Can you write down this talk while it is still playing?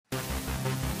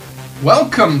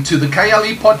Welcome to the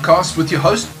KLE podcast with your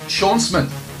host, Sean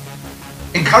Smith.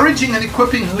 Encouraging and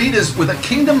equipping leaders with a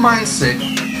kingdom mindset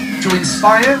to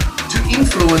inspire, to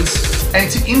influence, and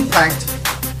to impact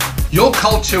your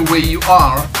culture where you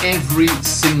are every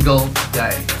single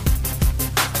day.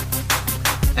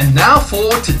 And now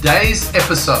for today's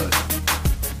episode.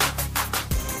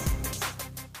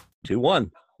 2-1.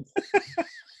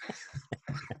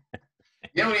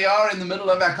 Here we are in the middle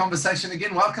of our conversation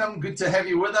again. Welcome. Good to have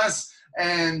you with us.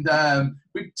 And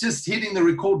we're just hitting the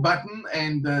record button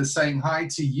and saying hi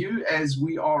to you as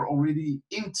we are already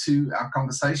into our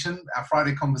conversation, our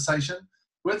Friday conversation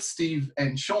with Steve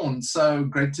and Sean. So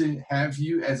great to have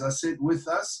you, as I said, with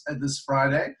us at this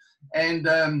Friday. And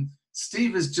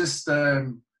Steve is just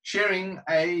sharing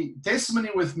a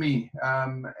testimony with me.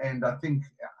 And I think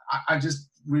I just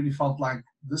really felt like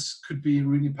this could be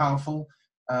really powerful.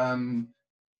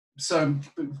 So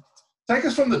take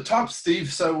us from the top,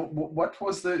 Steve. So what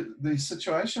was the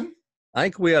situation? I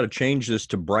think we ought to change this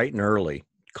to bright and early.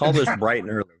 Call this bright and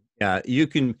early. Yeah, you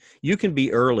can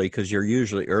be early because you're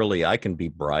usually early. I can be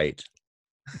bright.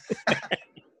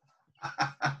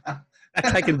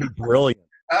 I can be brilliant.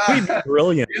 Be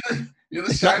brilliant. You're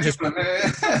the shiny one,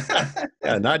 man.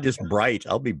 Yeah, not just bright.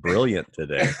 I'll be brilliant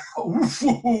today.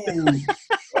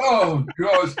 Oh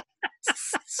gosh.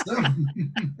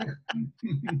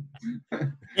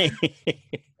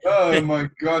 Oh my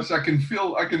gosh, I can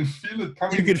feel it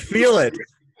coming. You can feel it.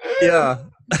 Yeah.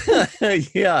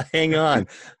 Yeah, hang on.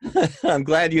 I'm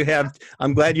glad you have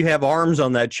arms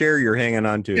on that chair you're hanging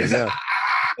on to. Yeah.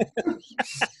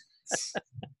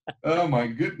 Oh my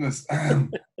goodness.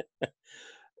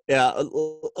 Yeah,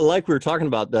 like we were talking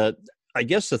about that, I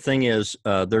guess the thing is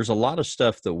there's a lot of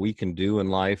stuff that we can do in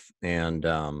life, and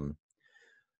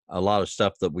a lot of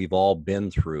stuff that we've all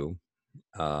been through.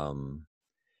 You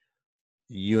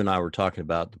and I were talking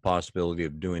about the possibility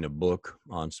of doing a book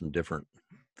on some different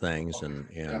things.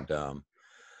 And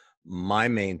my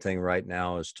main thing right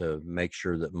now is to make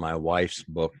sure that my wife's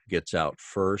book gets out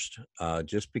first,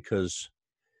 just because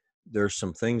there's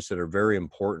some things that are very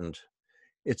important.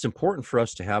 It's important for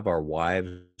us to have our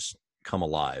wives come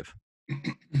alive.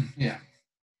 Yeah.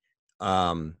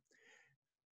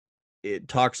 It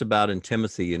talks about in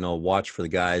Timothy, watch for the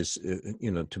guys,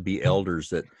 to be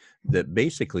elders that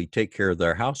basically take care of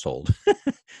their household.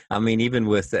 I mean, even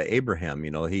with Abraham,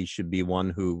 he should be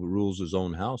one who rules his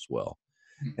own house well.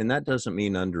 And that doesn't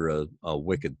mean under a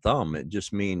wicked thumb. It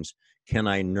just means, can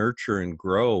I nurture and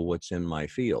grow what's in my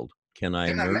field? Can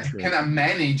I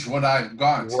manage what I've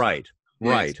got? Right,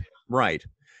 Yes. right.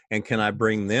 And can I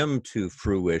bring them to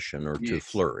fruition or to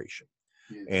flourish?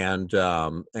 And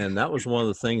that was one of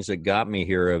the things that got me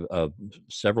here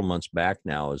several months back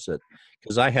now, is that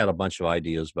because I had a bunch of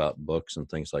ideas about books and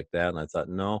things like that. And I thought,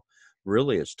 no,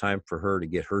 really, it's time for her to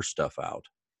get her stuff out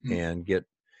and get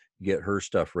her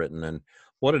stuff written. And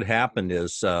what had happened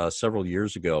is several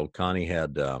years ago, Connie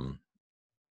had,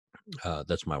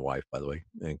 that's my wife, by the way,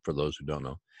 and for those who don't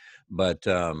know, but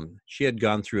she had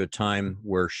gone through a time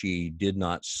where she did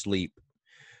not sleep.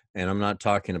 And I'm not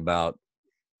talking about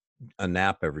a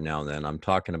nap every now and then. I'm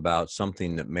talking about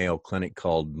something that Mayo Clinic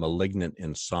called malignant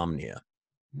insomnia.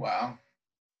 Wow.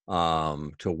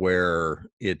 To where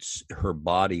her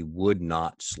body would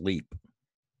not sleep.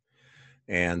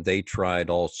 And they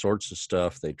tried all sorts of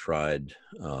stuff. They tried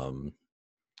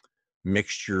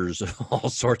mixtures of all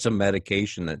sorts of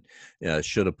medication that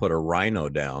should have put a rhino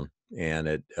down.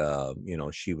 And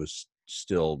she was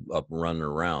still up running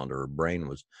around, her brain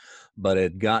was, but it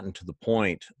had gotten to the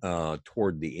point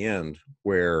toward the end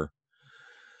where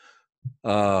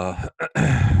her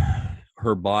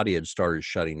body had started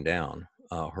shutting down.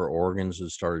 Her organs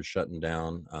had started shutting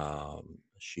down.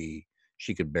 She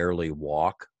could barely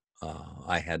walk.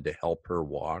 I had to help her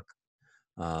walk.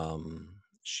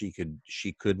 She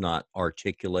could not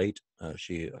articulate.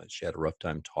 She had a rough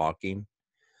time talking.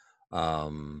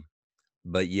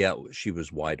 But yet she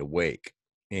was wide awake.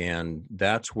 And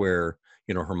that's where,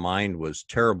 her mind was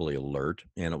terribly alert,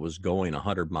 and it was going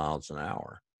 100 miles an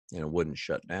hour, and it wouldn't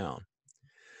shut down.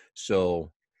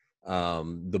 So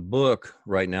the book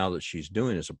right now that she's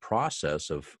doing is a process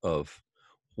of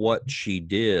what she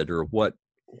did, or what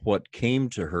came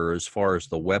to her as far as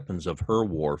the weapons of her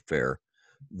warfare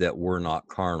that were not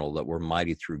carnal, that were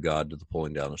mighty through God to the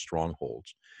pulling down of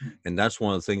strongholds. And that's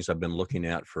one of the things I've been looking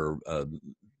at for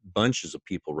bunches of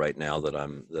people right now that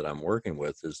I'm working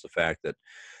with, is the fact that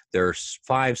there's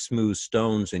 5 smooth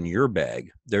stones in your bag.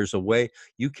 There's a way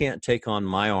you can't take on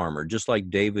my armor, just like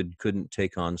David couldn't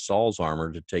take on Saul's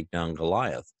armor to take down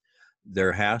Goliath.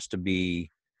 There has to be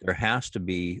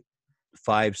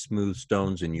 5 smooth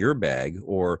stones in your bag,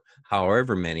 or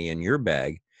however many in your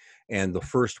bag, and the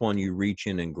first one you reach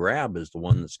in and grab is the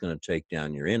one that's going to take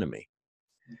down your enemy.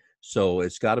 So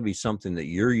it's got to be something that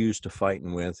you're used to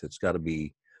fighting with. It's got to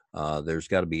be, there's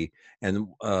got to be, and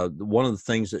one of the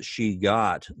things that she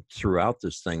got throughout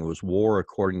this thing was war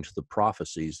according to the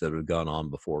prophecies that had gone on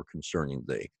before concerning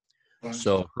thee. Right.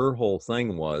 So her whole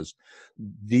thing was,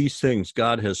 these things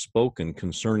God has spoken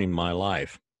concerning my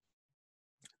life,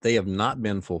 they have not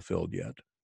been fulfilled yet.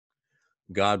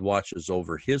 God watches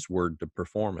over his word to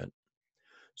perform it.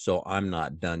 So I'm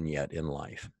not done yet in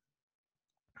life.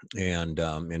 And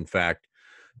in fact,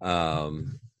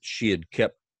 she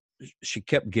kept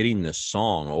getting this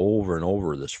song over and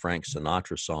over, this Frank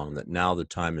Sinatra song, that now the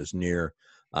time is near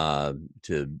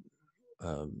to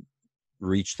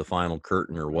reach the final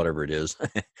curtain, or whatever it is.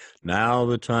 Now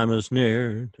the time is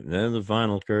near, and then the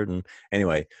final curtain.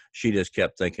 Anyway, she just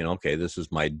kept thinking, okay, this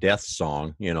is my death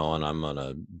song, and I'm going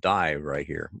to die right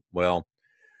here. Well,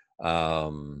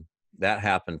 that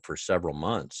happened for several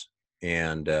months.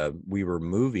 And we were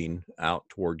moving out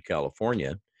toward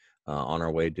California on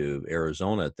our way to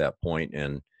Arizona at that point.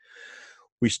 And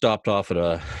we stopped off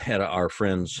at our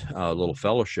friend's little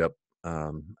fellowship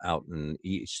out in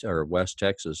East or West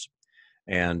Texas.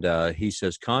 And he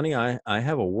says, Connie, I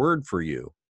have a word for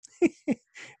you.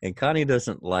 And Connie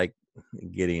doesn't like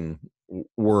getting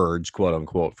words, quote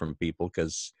unquote, from people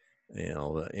because,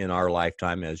 in our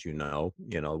lifetime, as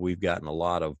we've gotten a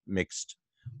lot of mixed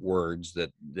words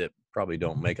that probably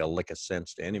don't make a lick of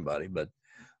sense to anybody, but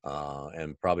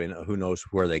and probably who knows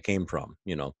where they came from,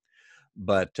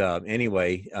 But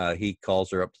anyway, he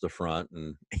calls her up to the front,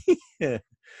 and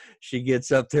she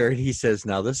gets up there, and he says,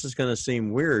 now this is going to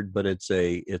seem weird, but it's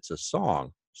a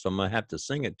song, so I'm going to have to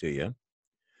sing it to you.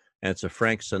 And it's a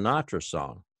Frank Sinatra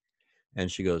song.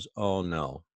 And she goes, oh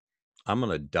no, I'm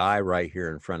going to die right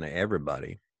here in front of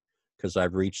everybody because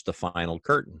I've reached the final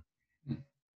curtain.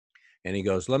 And he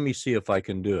goes, let me see if I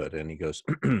can do it. And he goes,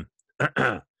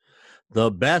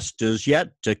 the best is yet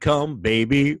to come,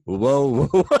 baby. Whoa,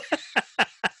 whoa.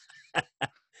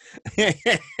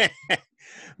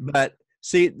 But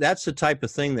see, that's the type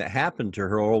of thing that happened to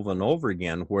her over and over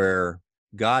again, where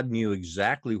God knew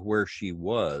exactly where she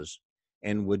was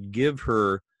and would give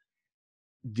her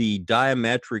the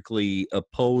diametrically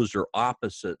opposed or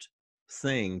opposite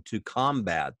thing to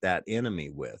combat that enemy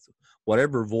with,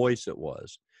 whatever voice it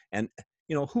was. And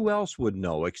who else would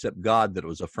know except God that it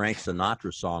was a Frank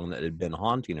Sinatra song that had been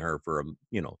haunting her for a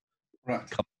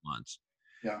couple months.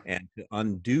 Yeah. And to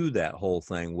undo that whole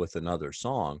thing with another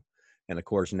song. And of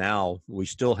course, now we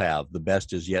still have the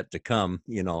best is yet to come,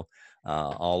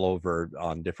 all over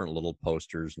on different little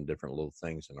posters and different little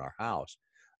things in our house,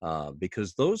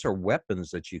 because those are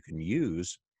weapons that you can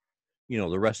use,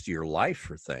 the rest of your life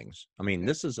for things. I mean,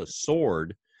 this is a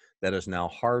sword that is now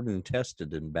hardened,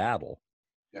 tested in battle.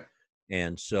 Yeah.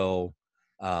 And so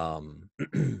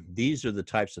these are the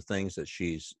types of things that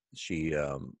she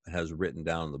has written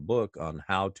down in the book on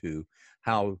how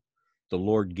the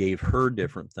Lord gave her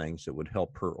different things that would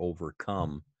help her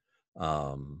overcome,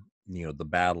 the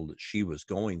battle that she was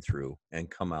going through and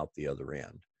come out the other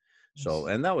end. So,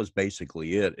 and that was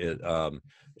basically it.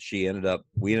 We ended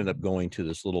up going to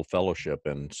this little fellowship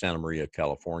in Santa Maria,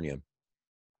 California.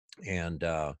 And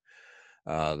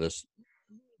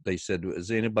they said,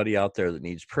 is anybody out there that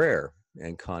needs prayer?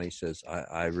 And Connie says,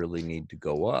 I really need to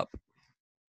go up.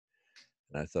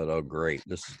 And I thought, oh, great,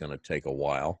 this is going to take a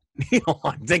while.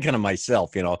 I'm thinking of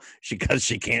myself, because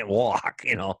she can't walk,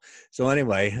 So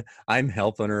anyway, I'm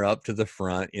helping her up to the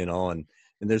front, and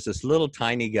there's this little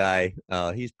tiny guy.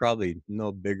 He's probably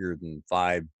no bigger than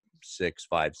 5'6",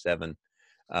 5'7",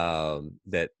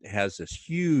 that has this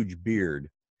huge beard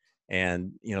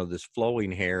and, this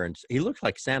flowing hair. And he looks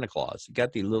like Santa Claus. He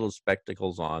got these little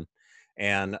spectacles on.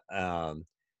 And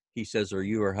he says, are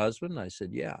you her husband? I said,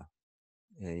 yeah.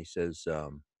 And he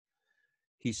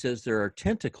says, there are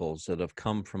tentacles that have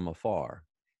come from afar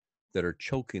that are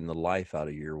choking the life out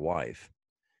of your wife.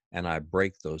 And I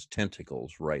break those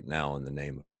tentacles right now in the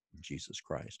name of Jesus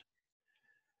Christ.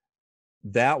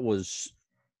 That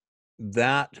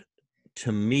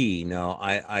to me, now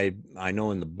I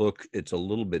know in the book it's a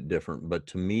little bit different, but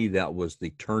to me that was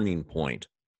the turning point,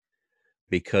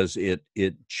 because it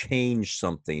changed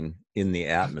something in the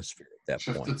atmosphere at that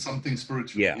point. Shifted something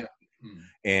spiritually. Yeah.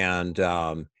 And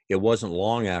it wasn't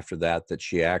long after that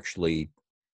she actually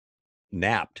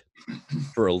napped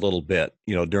for a little bit,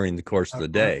 during the course of the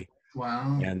day.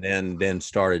 Wow. And then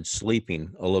started sleeping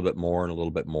a little bit more and a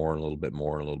little bit more and a little bit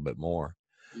more and a little bit more.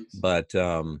 Yes. But,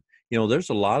 there's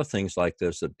a lot of things like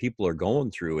this that people are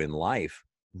going through in life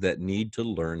that need to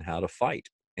learn how to fight,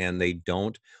 and they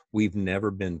don't. We've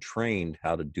never been trained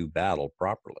how to do battle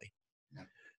properly. Yeah.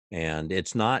 And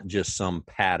it's not just some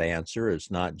pat answer. It's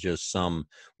not just some,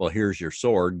 well, here's your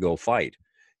sword, go fight.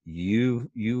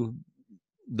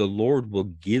 The Lord will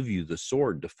give you the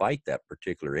sword to fight that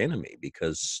particular enemy,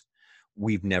 because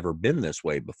we've never been this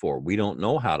way before. We don't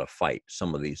know how to fight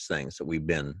some of these things that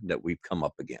we've come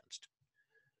up against.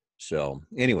 So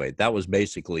anyway, that was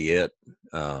basically it.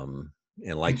 And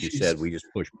like you said, we just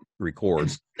push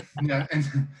record. Yeah,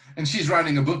 and she's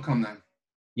writing a book on that.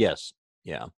 Yes.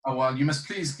 Yeah. Oh, well, you must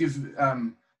please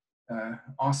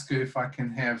ask her if I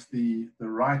can have the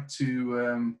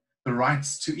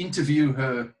rights to interview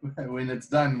her when it's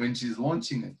done, when she's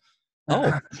launching it.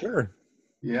 Oh, sure.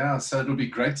 Yeah, so it'll be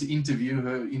great to interview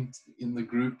her in the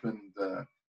group and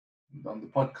on the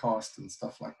podcast and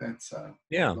stuff like that. So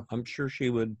yeah, I'm sure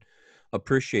she would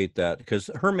appreciate that, because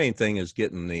her main thing is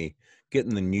getting the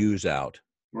news out.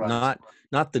 Right.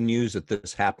 Not the news that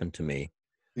this happened to me.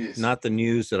 Yes. Not the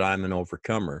news that I'm an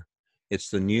overcomer. It's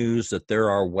the news that there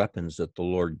are weapons that the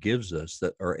Lord gives us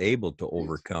that are able to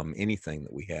overcome anything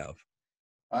that we have.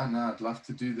 I know. I'd love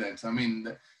to do that. I mean,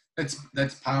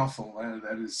 that's powerful.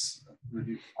 That is a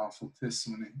really powerful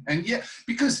testimony. And yeah,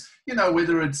 because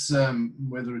whether it's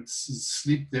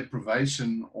sleep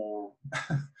deprivation or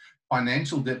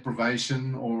financial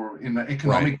deprivation or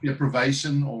economic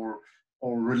deprivation or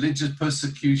religious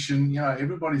persecution,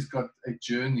 everybody's got a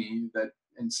journey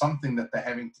and something that they're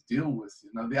having to deal with.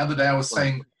 The other day I was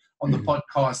saying on the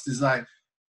podcast is like,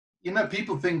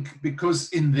 people think because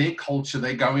in their culture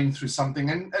they're going through something,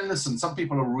 and listen, some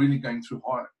people are really going through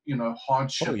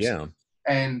hardships. Oh yeah.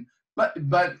 And but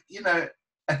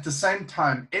at the same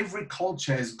time, every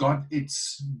culture has got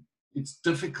its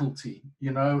difficulty,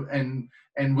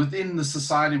 and within the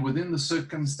society, within the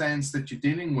circumstance that you're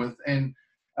dealing with. And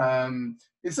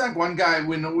it's like one guy,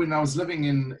 when I was living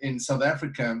in South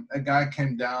Africa, a guy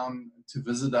came down to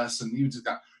visit us, and he would just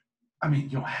go, I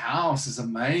mean, your house is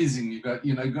amazing. You got,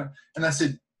 and I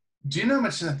said, do you know how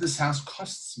much that this house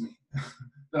costs me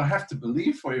that I have to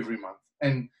believe for every month?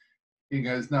 And he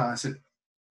goes, no. I said,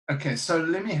 okay, so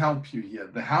let me help you here.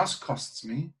 The house costs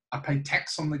me. I pay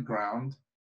tax on the ground.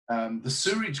 The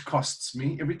sewage costs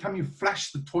me. Every time you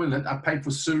flush the toilet, I pay for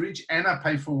sewage and I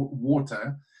pay for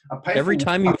water. I pay every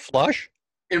time you flush?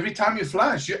 Every time you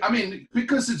flush.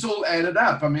 Because it's all added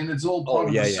up. I mean, it's all part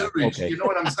of the sewage. Okay. You know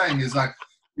what I'm saying? It's like,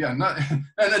 yeah, no,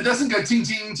 and it doesn't go ting,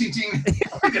 ting, ting, ting.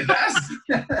 I think it does.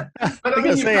 But I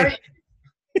mean, you pay.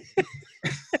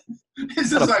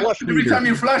 It's just like every time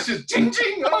you flush it, ting,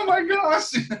 ting. Oh my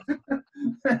gosh.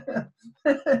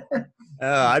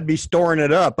 I'd be storing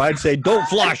it up. I'd say, don't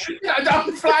flush. Yeah,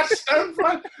 don't flush, don't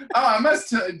flush. Oh, I must.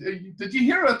 Did you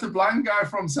hear about the blind guy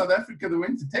from South Africa that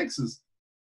went to Texas?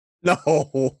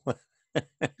 No.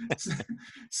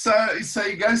 So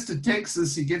he goes to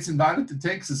Texas. He gets invited to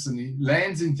Texas, and he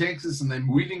lands in Texas, and they're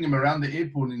wheeling him around the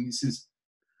airport, and he says,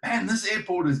 man, this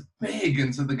airport is big.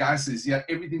 And so the guy says, yeah,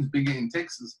 everything's bigger in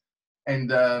Texas. And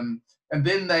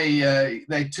then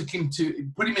they took him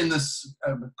put him in this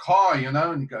car,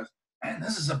 and he goes, man,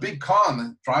 this is a big car. And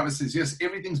the driver says, yes,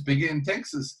 everything's bigger in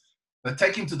Texas. They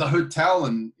take him to the hotel,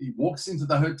 and he walks into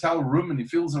the hotel room, and he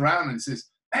feels around, and he says,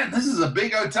 man, this is a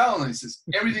big hotel. And he says,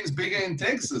 everything's bigger in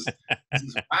Texas. He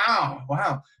says,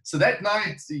 wow. So that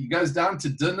night he goes down to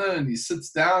dinner, and he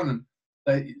sits down, and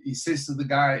he says to the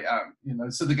guy,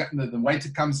 so the waiter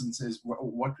comes and says, what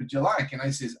would you like? And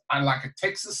he says, I like a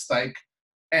Texas steak,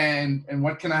 and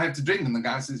what can I have to drink? And the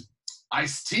guy says,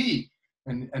 iced tea.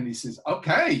 And he says,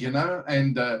 okay,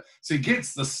 and so he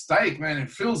gets the steak, man,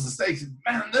 and fills the steak. He says,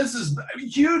 man, this is a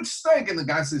huge steak. And the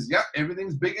guy says, yeah,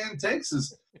 everything's bigger in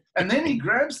Texas. And then he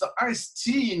grabs the iced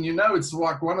tea, and it's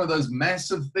like one of those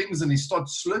massive things, and he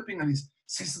starts slurping, and he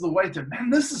says to the waiter, man,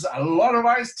 this is a lot of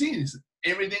iced tea. And he says,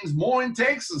 everything's more in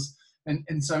Texas.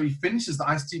 And so he finishes the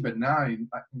iced tea, but now he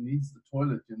needs the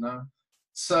toilet,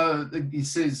 So he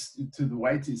says to the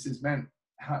waiter, he says, man,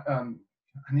 I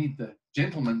need the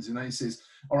gentleman's, he says,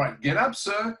 all right, get up,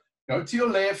 sir, go to your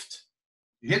left,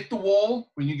 hit the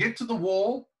wall. When you get to the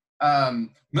wall,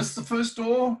 miss the first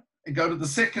door and go to the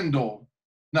second door.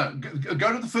 No,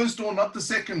 go to the first door, not the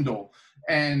second door.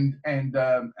 And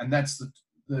that's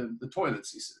the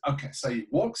toilets. He says, okay. So he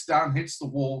walks down, hits the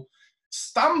wall,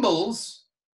 stumbles,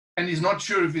 and he's not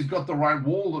sure if he's got the right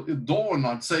door or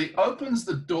not. So he opens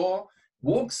the door,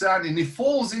 walks out, and he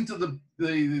falls into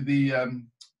the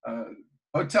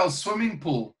hotel swimming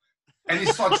pool, and he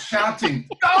starts shouting,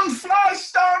 don't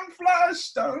flush, don't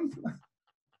flush, don't flush.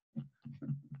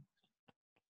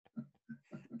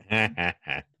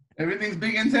 Everything's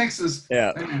big in Texas.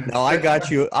 Yeah. No, I got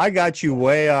you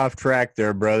way off track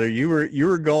there, brother. You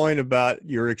were going about,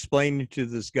 you're explaining to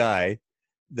this guy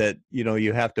that,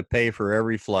 you have to pay for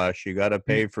every flush. You got to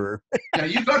pay for. Yeah,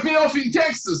 you got me off in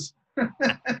Texas.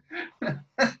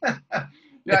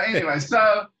 Yeah, anyway,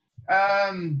 so so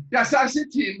I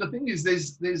said to him, the thing is,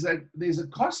 there's a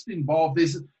cost involved.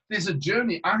 There's a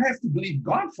journey. I have to believe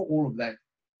God for all of that.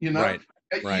 Right.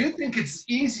 You think it's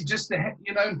easy just to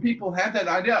and people have that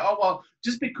idea. Oh well,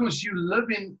 just because you live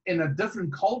in a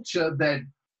different culture that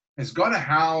has got a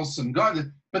house and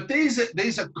but there's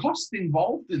a cost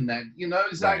involved in that.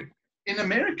 It's Right. like in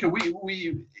America,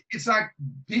 we it's like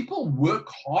people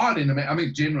work hard in America. I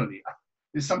mean, generally.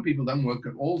 There's some people don't work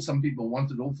at all. Some people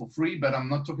want it all for free, but I'm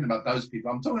not talking about those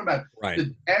people. I'm talking about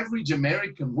the average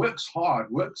American works hard,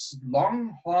 works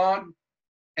long, hard,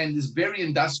 and is very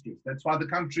industrious. That's why the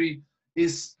country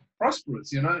is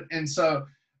prosperous, And so,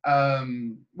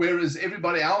 whereas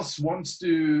everybody else wants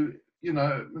to,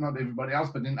 not everybody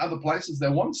else, but in other places, they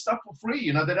want stuff for free.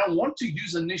 They don't want to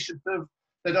use initiative.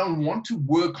 They don't want to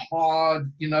work hard,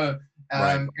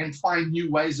 and find new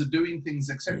ways of doing things,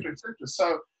 etc., etc.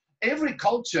 So every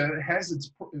culture has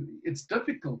its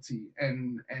difficulty,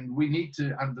 and we need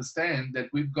to understand that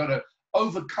we've got to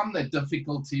overcome that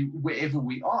difficulty wherever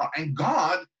we are. And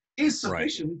God is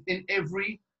sufficient in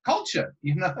every culture,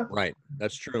 Right.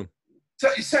 That's true. So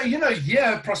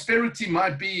prosperity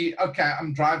might be, okay,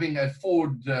 I'm driving a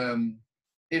Ford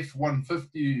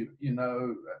F-150,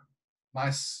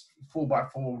 nice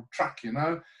 4x4 truck, it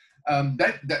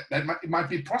might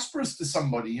be prosperous to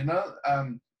somebody,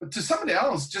 but to somebody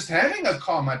else, just having a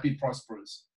car might be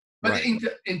prosperous. But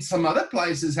in some other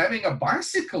places, having a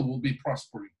bicycle will be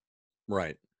prospering.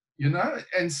 Right.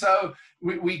 And so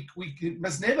we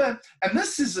must never, and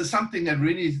this is something that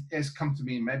really has come to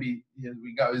me, maybe here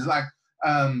we go, is like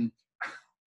 1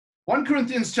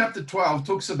 Corinthians chapter 12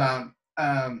 talks about,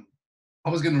 I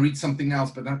was going to read something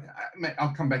else, but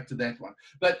I'll come back to that one.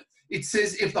 But it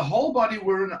says, if the whole body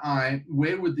were an eye,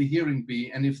 where would the hearing be?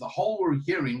 And if the whole were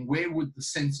hearing, where would the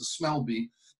sense of smell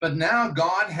be? But now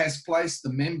God has placed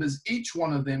the members, each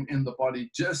one of them, in the body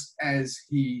just as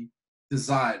he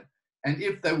desired. And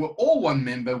if they were all one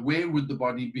member, where would the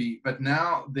body be? But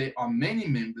now there are many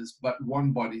members, but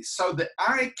one body. So the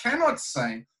eye cannot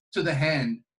say to the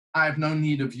hand, I have no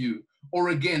need of you. Or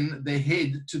again, the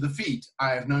head to the feet,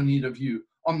 I have no need of you.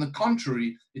 On the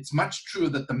contrary, it's much truer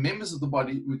that the members of the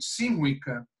body which seem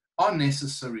weaker are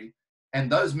necessary,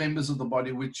 and those members of the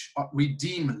body which we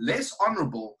deem less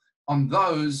honorable, on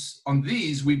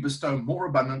these we bestow more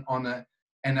abundant honor,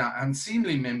 and our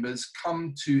unseemly members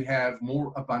come to have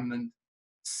more abundant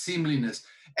seemliness.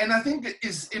 And I think it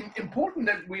is important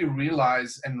that we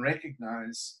realize and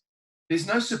recognize there's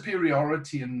no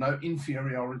superiority and no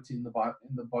inferiority in the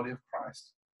body of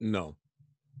Christ. No.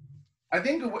 I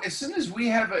think as soon as we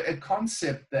have a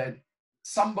concept that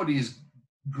somebody is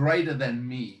greater than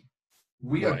me,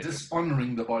 we are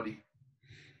dishonoring the body.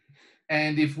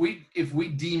 And if we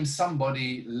deem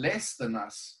somebody less than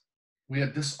us, we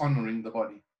are dishonoring the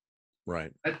body.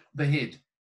 Right. At the head.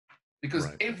 Because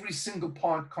every single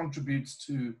part contributes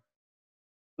to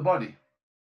the body.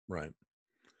 Right.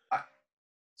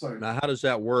 Sorry. Now, how does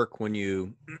that work when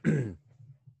you?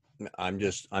 I'm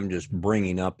just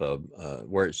bringing up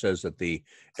where it says that the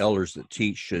elders that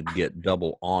teach should get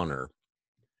double honor.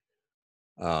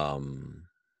 How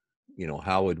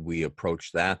would we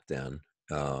approach that then?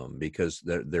 Because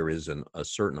there is a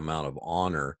certain amount of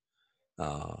honor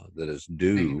that is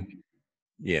due.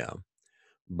 Yeah,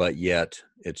 but yet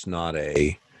it's not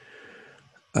a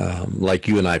like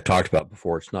you and I've talked about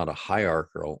before. It's not a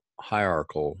hierarchical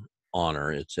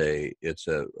honor. It's a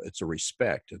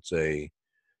respect. It's a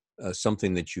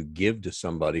something that you give to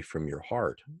somebody from your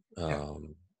heart.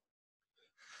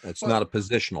 It's not a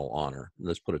positional honor.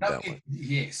 Let's put it that way.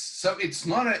 Yes. So it's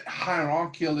not a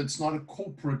hierarchical. It's not a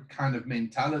corporate kind of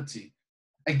mentality.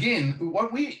 Again,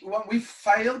 what we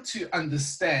fail to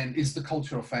understand is the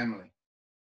culture of family.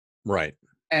 Right.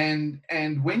 And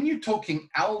when you're talking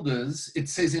elders, it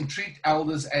says entreat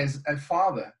elders as a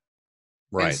father.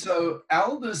 Right. And so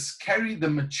elders carry the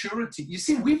maturity. You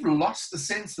see, we've lost the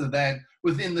sense of that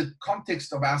within the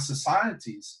context of our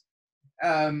societies.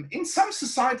 In some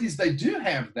societies, they do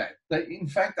have that. In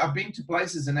fact, I've been to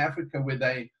places in Africa where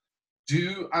they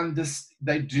do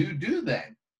that.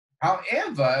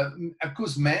 However, of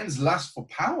course, man's lust for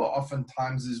power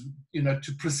oftentimes is,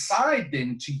 to preside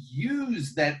then, to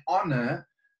use that honor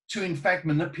to, in fact,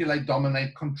 manipulate,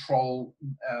 dominate, control,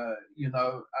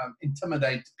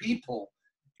 intimidate people.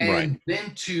 And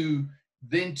then to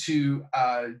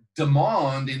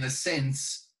demand, in a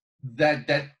sense,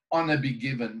 that honor be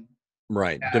given.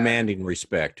 Right. Demanding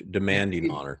respect,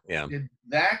 demanding honor. Yeah.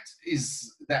 That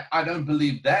I don't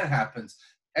believe that happens.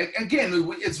 Again,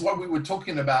 it's what we were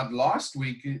talking about last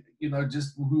week,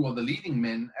 just who are the leading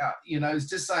men. It's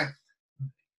just like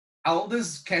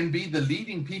elders can be the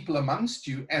leading people amongst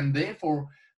you, and therefore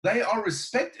they are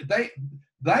respected.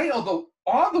 They are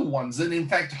the ones that in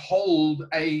fact hold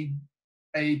a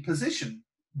position.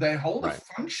 They hold a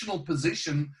functional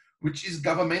position which is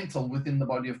governmental within the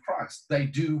body of Christ. They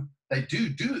do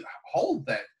hold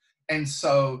that. And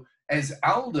so as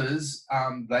elders,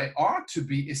 they are to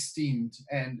be esteemed.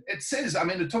 And it says,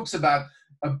 it talks about,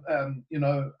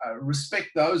 respect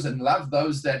those and love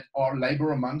those that are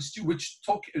labor amongst you,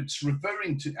 it's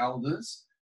referring to elders.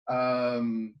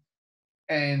 And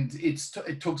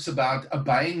it talks about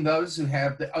obeying those who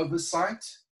have the oversight.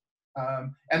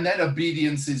 And that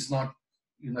obedience is not,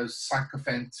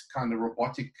 sycophant kind of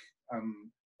robotic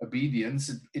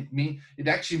obedience. It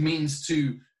actually means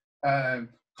to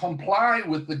comply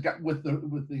with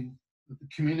the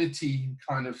community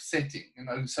kind of setting.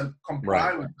 So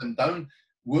comply with them. Don't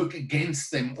work against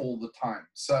them all the time.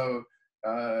 So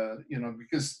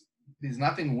because there's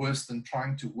nothing worse than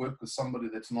trying to work with somebody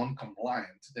that's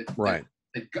non-compliant. That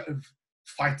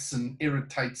fights and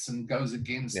irritates and goes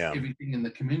against everything in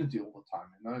the community all the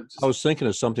time. I was thinking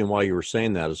of something while you were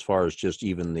saying that, as far as just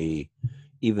even the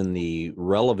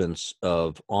relevance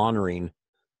of honoring.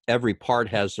 Every part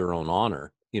has their own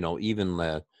honor. Even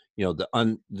the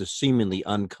seemingly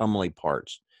uncomely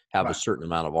parts have a certain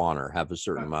amount of honor, have a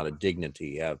certain amount of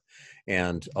dignity,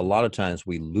 and a lot of times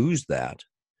we lose that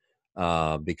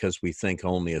because we think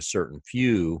only a certain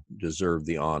few deserve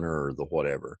the honor or the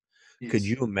whatever. Yes. Could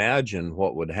you imagine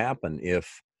what would happen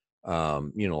if,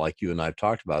 like you and I've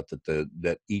talked about,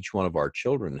 that each one of our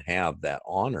children have that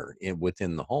honor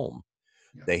within the home?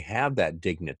 Yeah. They have that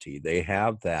dignity. They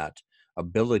have that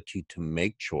ability to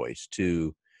make choice,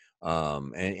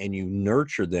 and you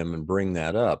nurture them and bring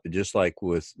that up. Just like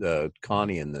with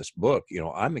Connie in this book,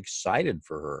 I'm excited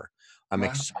for her. I'm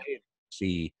excited to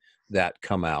see that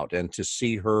come out and to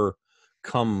see her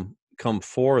come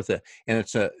forth. And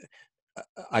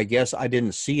I guess I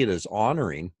didn't see it as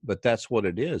honoring, but that's what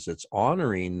it is. It's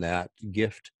honoring that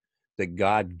gift that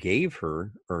God gave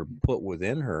her or put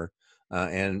within her,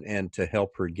 and to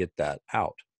help her get that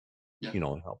out.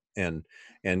 Help and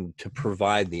to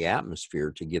provide the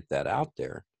atmosphere to get that out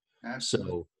there.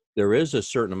 Absolutely. So there is a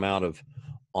certain amount of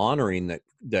honoring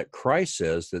that Christ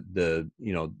says that the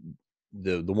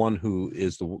one who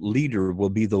is the leader will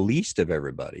be the least of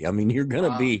everybody. You're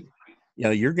going to be,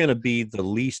 you're going to be the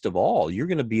least of all. You're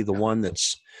going to be the one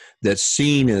that's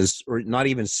seen as, or not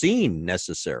even seen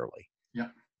necessarily. Yeah,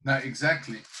 no,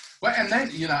 exactly. Well, and then,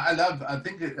 I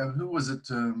think, who was it?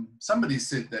 Somebody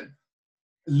said that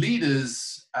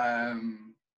leaders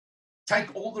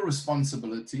take all the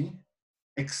responsibility,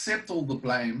 accept all the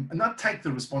blame, and not take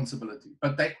the responsibility,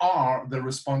 but they are the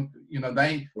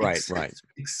they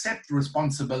accept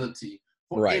responsibility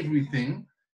for everything.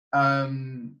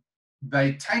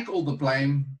 They take all the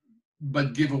blame,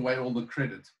 but give away all the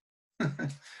credit.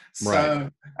 So,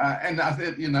 and I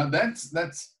think,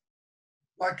 that's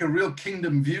like a real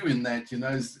kingdom view in that,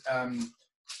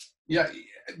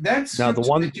 that's now the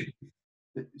one.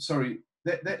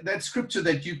 That scripture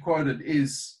that you quoted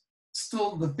is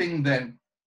still the thing that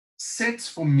sets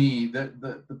for me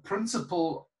the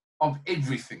principle of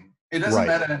everything. It doesn't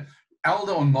matter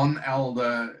elder or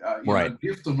non-elder,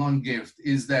 gift or non-gift,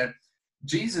 is that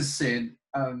Jesus said,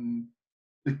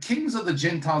 the kings of the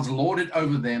Gentiles lord it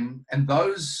over them, and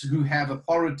those who have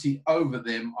authority over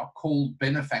them are called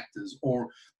benefactors, or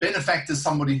benefactors,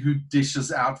 somebody who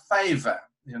dishes out favor.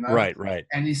 Right.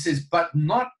 And he says, but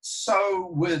not so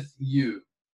with you.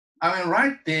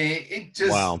 Right there, it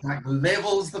just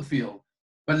levels the field.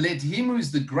 But let him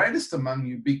who's the greatest among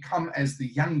you become as the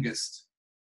youngest,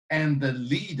 and the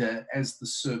leader as the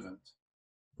servant.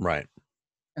 Right.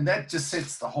 And that just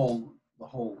sets the whole.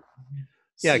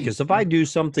 Yeah, because if I do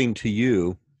something to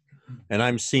you, and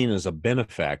I'm seen as a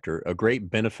benefactor, a great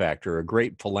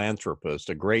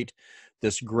philanthropist,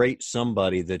 this great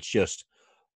somebody that's just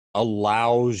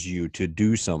allows you to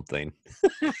do something.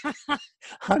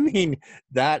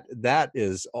 That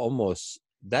is almost,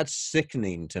 that's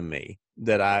sickening to me,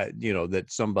 that that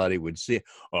somebody would see,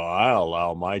 I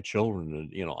allow my children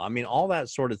to, all that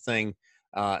sort of thing.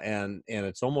 And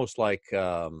it's almost like,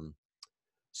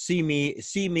 see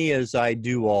me as I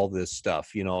do all this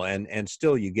stuff, and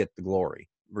still you get the glory,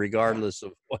 regardless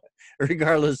of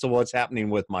what's happening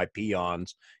with my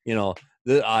peons,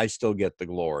 I still get the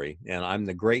glory, and I'm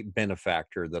the great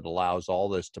benefactor that allows all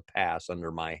this to pass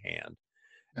under my hand.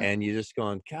 Yeah. And you're just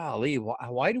going, golly,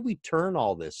 why do we turn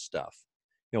all this stuff?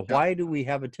 Yeah. Why do we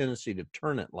have a tendency to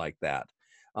turn it like that?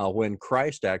 When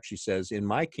Christ actually says, in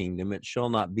my kingdom, it shall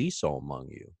not be so among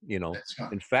you. That's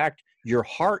right. In fact, your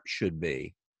heart should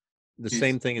be the Yes.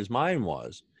 same thing as mine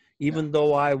was. Even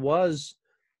though I was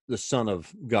the Son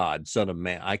of God, Son of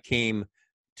Man, I came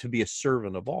to be a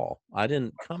servant of all. I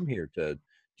didn't come here to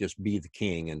just be the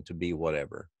king and to be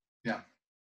whatever. Yeah.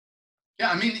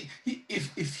 Yeah, I mean,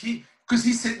 because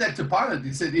he said that to Pilate.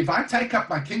 He said, if I take up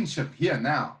my kingship here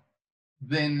now,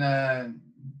 then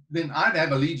I'd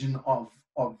have a legion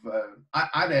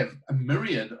I'd have a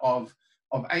myriad of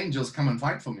angels come and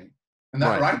fight for me. And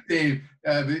that right there,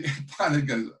 Pilate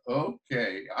goes,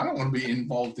 okay, I don't want to be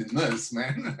involved in this,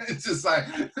 man. It's just like,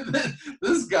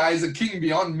 this guy's a king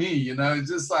beyond me,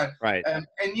 It's just like, right. And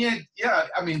yet, yeah,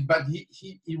 I mean, but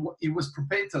he was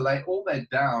prepared to lay all that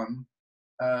down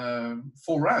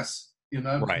for us,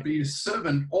 right. Be a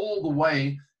servant all the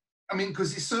way. I mean,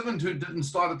 because his servanthood didn't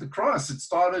start at the cross; it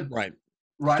started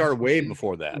started way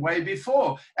before that. Way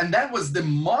before, and that was the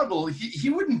model. He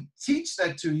wouldn't teach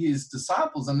that to his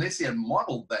disciples unless he had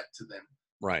modeled that to them.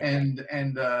 Right. And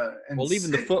well,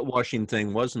 even the foot washing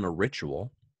thing wasn't a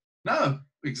ritual. No,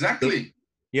 exactly.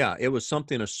 It was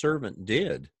something a servant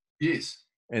did. Yes.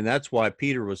 And that's why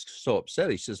Peter was so upset.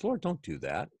 He says, Lord, don't do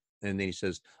that. And then he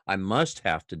says, I must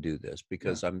have to do this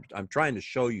because I'm trying to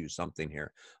show you something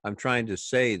here. I'm trying to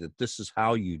say that this is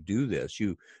how you do this.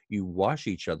 You wash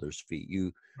each other's feet.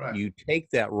 You take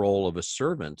that role of a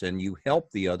servant and you help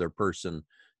the other person,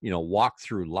 walk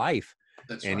through life.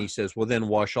 That's and right. He says, well, then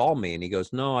wash all me. And he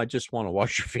goes, no, I just want to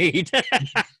wash your feet. But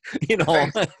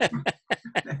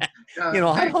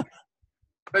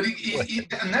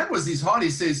and that was his heart.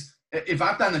 He says, if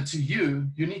I've done it to you,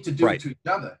 you need to do it to each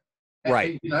other.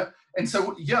 Right. And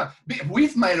so,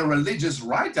 we've made a religious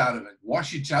rite out of it.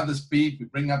 Wash each other's feet. We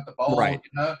bring up the bowl, right.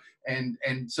 And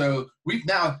so we've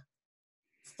now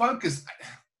focused.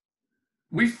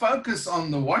 We focus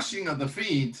on the washing of the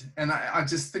feet. And I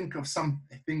just think of some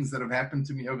things that have happened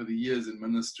to me over the years in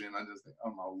ministry. And I just think,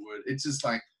 oh my word, it's just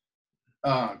like,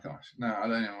 oh gosh, no, I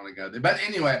don't even want to go there. But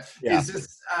anyway, it's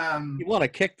just you want to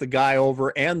kick the guy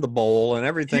over and the bowl and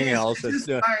everything else. It's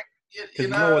like, you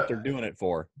know what they're doing it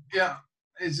for. Yeah,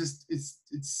 it's just it's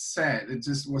sad. It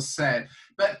just was sad.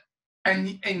 But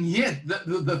and yet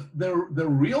the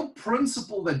real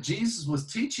principle that Jesus was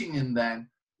teaching in that,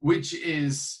 which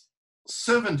is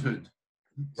servanthood,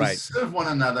 to serve one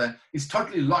another, is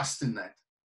totally lost in that.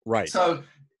 Right. So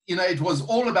it was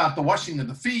all about the washing of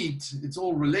the feet. It's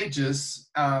all religious,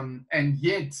 and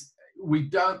yet we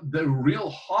don't. The real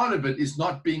heart of it is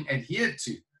not being adhered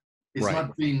to. It's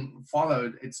not being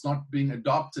followed. It's not being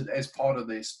adopted as part of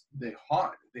their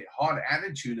heart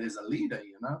attitude as a leader.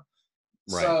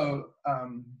 Right. So I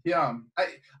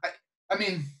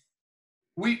mean,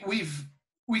 we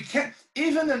can't.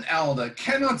 Even an elder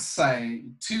cannot say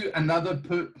to another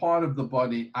part of the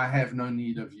body, "I have no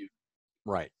need of you."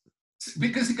 Right.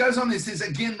 Because he goes on, he says,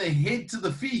 again, the head to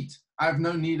the feet, I have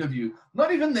no need of you.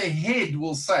 Not even the head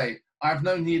will say, I have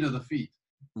no need of the feet.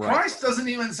 Right. Christ doesn't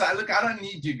even say, look, I don't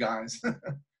need you guys.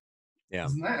 Yeah.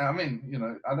 Isn't that, I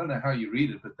mean, I don't know how you read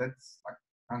it, but that's like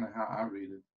kind of how I read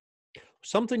it.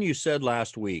 Something you said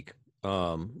last week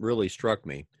really struck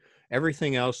me.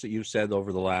 Everything else that you've said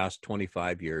over the last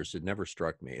 25 years, it never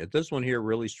struck me. This one here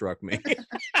really struck me.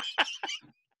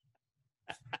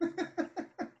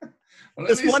 Well,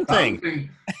 this one thing.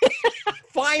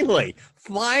 Finally.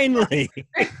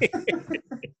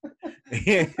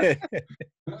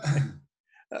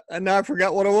 And now I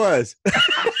forgot what it was.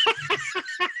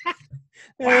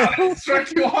 Wow, that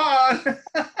struck you hard.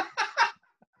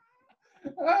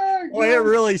 Well, it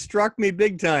really struck me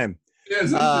big time.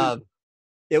 Yes,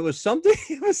 it was something.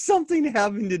 It was something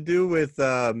having to do with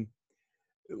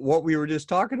what we were just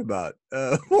talking about.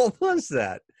 What was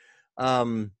that?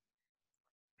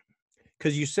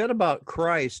 Because you said about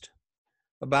Christ,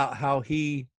 about how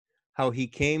he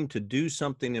came to do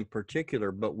something in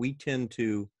particular, but we tend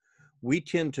to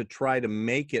try to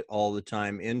make it all the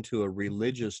time into a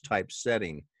religious type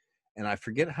setting. And I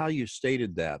forget how you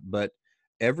stated that, but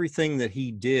everything that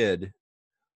he did,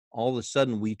 all of a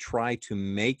sudden we try to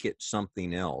make it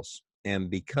something else.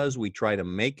 And because we try to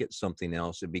make it something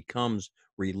else, it becomes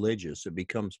religious. It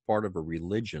becomes part of a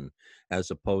religion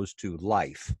as opposed to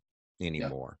life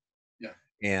anymore. Yeah.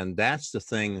 And that's the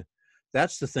thing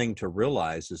to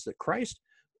realize, is that Christ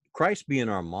being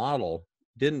our model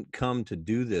didn't come to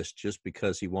do this just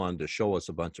because he wanted to show us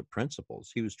a bunch of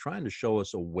principles. He was trying to show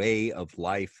us a way of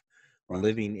life,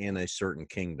 living in a certain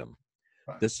kingdom.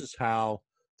 This is how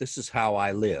this is how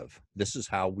I live. This is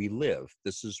how we live.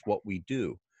 This is what we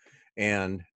do.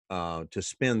 And to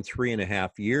spend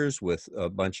 3.5 years with a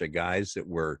bunch of guys that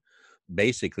were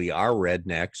basically our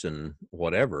rednecks and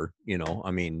whatever,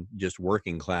 I mean, just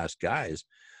working class guys,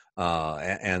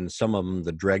 and some of them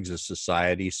the dregs of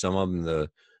society, some of them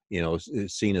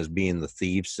seen as being the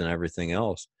thieves and everything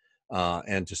else,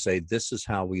 and to say this is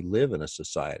how we live in a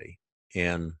society,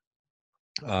 and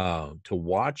to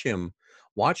watch him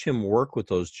work with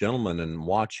those gentlemen and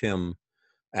watch him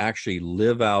actually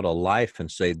live out a life and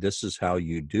say this is how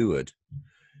you do it,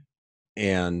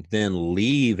 and then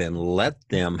leave and let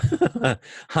them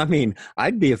I mean,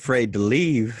 I'd be afraid to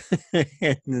leave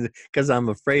because I'm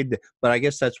afraid but I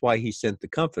guess that's why he sent the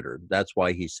Comforter. That's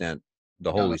why he sent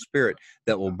the Holy Spirit,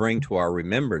 that will bring to our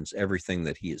remembrance everything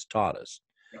that he has taught us.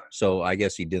 So I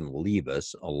guess he didn't leave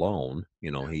us alone.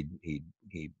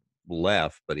 He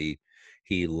left, but he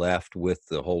left with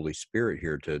the Holy Spirit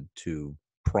here to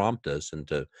prompt us and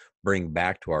to bring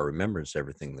back to our remembrance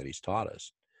everything that he's taught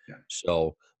us.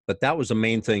 So, but that was the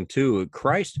main thing too.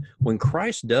 When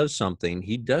Christ does something,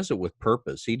 he does it with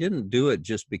purpose. He didn't do it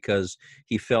just because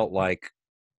he felt like,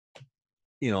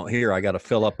 here, I got to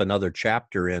fill up another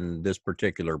chapter in this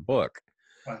particular book.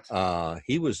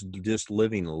 He was just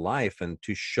living life, and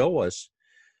to show us,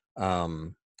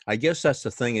 I guess that's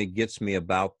the thing that gets me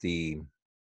about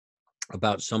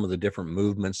some of the different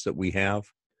movements that we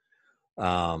have,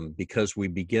 because we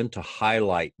begin to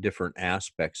highlight different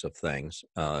aspects of things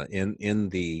in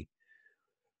the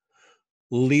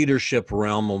leadership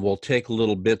realm, and we'll take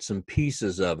little bits and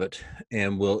pieces of it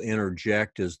and we'll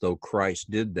interject as though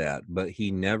Christ did that, but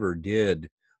he never did.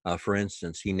 For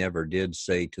instance, he never did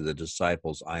say to the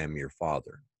disciples, I am your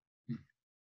father.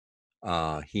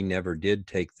 He never did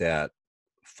take that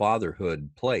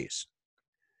fatherhood place.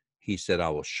 He said, I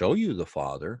will show you the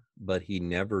Father, but he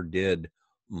never did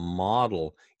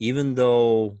model, even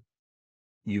though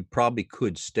you probably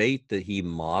could state that he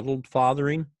modeled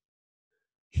fathering.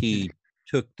 He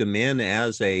took them in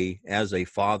as a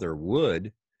father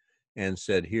would and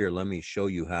said, here, let me show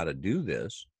you how to do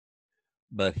this.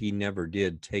 But he never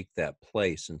did take that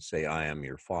place and say, I am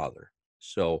your father.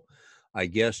 So I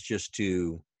guess just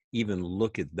to even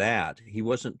look at that, he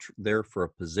wasn't there for a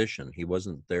position. He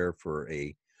wasn't there for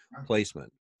a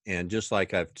placement. And just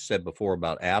like I've said before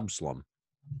about Absalom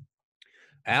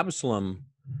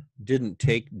didn't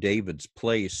take David's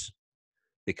place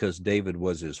because David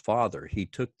was his father. He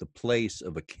took the place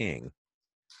of a king.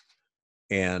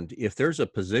 And if there's a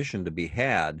position to be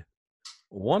had,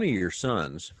 one of your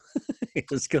sons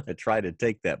is going to try to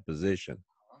take that position.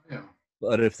 Yeah.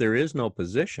 But if there is no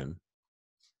position,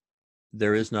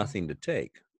 there is nothing to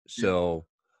take. So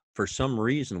for some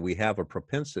reason, we have a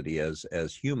propensity as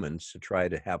humans to try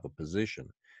to have a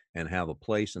position and have a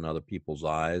place in other people's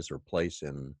eyes, or place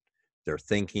in their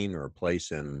thinking, or a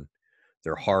place in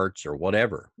their hearts, or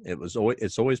whatever. It's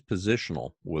always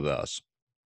positional with us.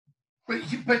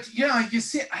 But yeah, you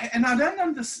see, and I don't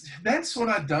understand. That's what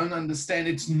I don't understand.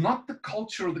 It's not the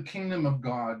culture of the kingdom of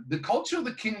God. The culture of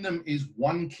the kingdom is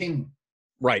one king.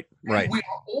 Right. And we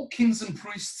are all kings and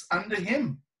priests under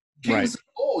him. Kings and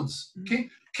lords.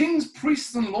 Kings,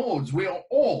 priests, and lords. We are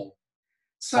all.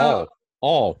 So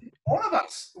all of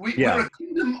us. We're a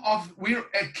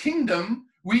kingdom.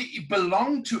 We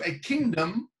belong to a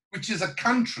kingdom, which is a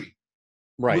country.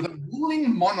 With a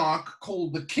ruling monarch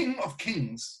called the King of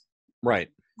Kings. Right.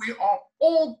 We are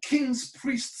all kings,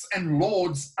 priests, and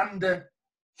lords under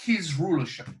his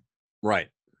rulership. Right.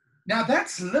 Now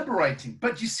that's liberating.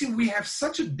 But you see, we have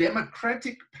such a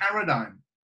democratic paradigm.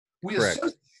 We are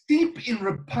so steep in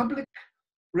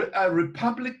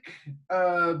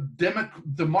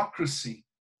democracy.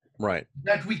 Right.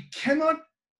 That we cannot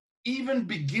even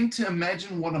begin to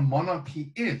imagine what a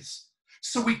monarchy is.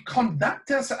 So we conduct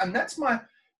ourselves, and that's my...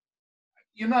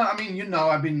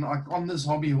 I've been like on this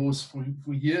hobby horse for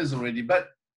years already, but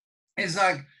it's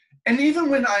like, and even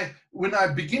when I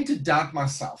begin to doubt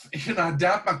myself, I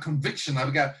doubt my conviction, I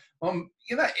go,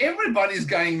 everybody's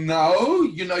going, no,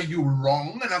 you're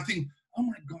wrong. And I think, oh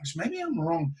my gosh, maybe I'm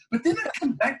wrong. But then I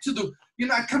come back to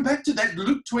that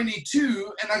Luke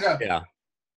 22 and I go, yeah,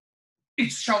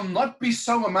 it shall not be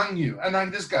so among you. And I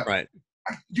just go, right.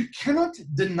 You cannot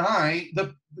deny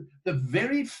the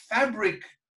very fabric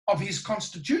of his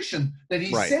constitution that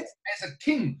he sets as a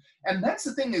king. And that's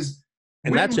the thing is...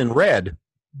 And that's in red.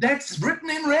 That's written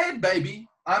in red, baby.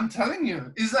 I'm telling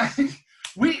you. Is like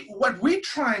what we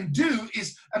try and do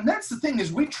is, and that's the thing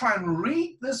is, we try and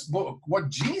read this book, what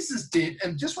Jesus did,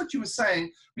 and just what you were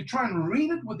saying, we try and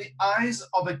read it with the eyes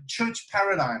of a church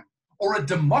paradigm or a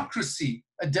democracy,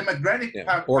 a democratic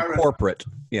paradigm. Or corporate.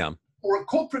 Yeah. or a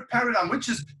corporate paradigm, which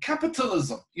is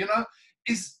capitalism,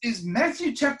 is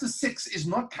Matthew chapter 6 is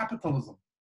not capitalism.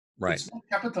 Right. It's not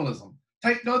capitalism.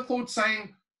 Take no thought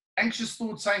saying, anxious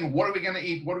thought saying, what are we going to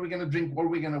eat? What are we going to drink? What are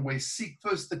we going to wear? Seek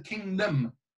first the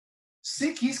kingdom.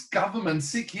 Seek his government.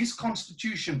 Seek his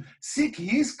constitution. Seek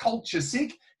his culture.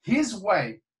 Seek his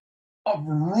way of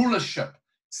rulership.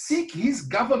 Seek his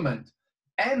government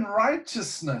and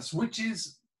righteousness, which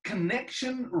is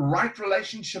connection, right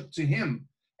relationship to him.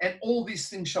 And all these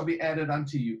things shall be added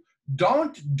unto you.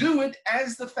 Don't do it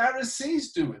as the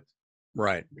Pharisees do it.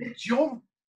 Right. Let your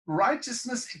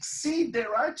righteousness exceed their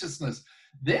righteousness.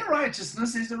 Their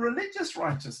righteousness is a religious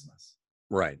righteousness.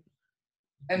 Right.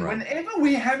 And whenever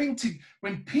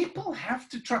when people have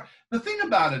to try, the thing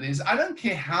about it is, I don't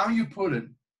care how you put it,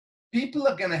 people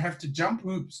are going to have to jump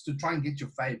hoops to try and get your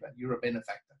favor. You're a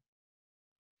benefactor.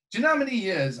 Do you know how many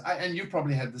years, and you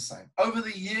probably had the same, over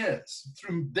the years,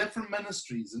 through different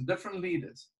ministries and different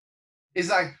leaders, is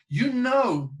like,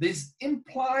 there's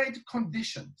implied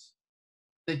conditions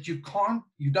that you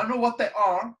don't know what they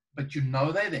are, but you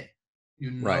know they're there.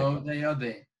 You know they are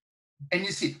there. And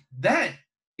you see, that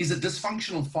is a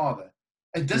dysfunctional father.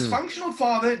 A dysfunctional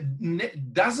father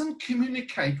doesn't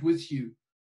communicate with you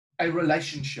a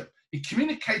relationship. It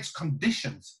communicates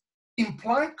conditions,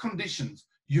 implied conditions.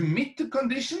 You meet the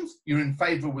conditions, you're in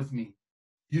favor with me.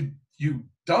 You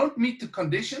don't meet the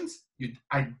conditions,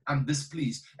 I'm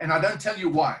displeased. And I don't tell you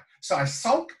why. So I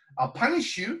sulk, I'll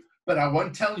punish you, but I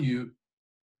won't tell you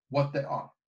what they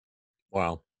are.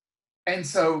 Wow. And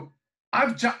so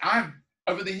I've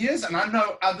over the years, and I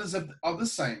know others are the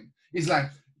same, is like,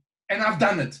 and I've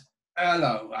done it.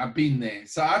 Hello, I've been there.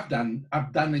 So I've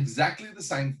done exactly the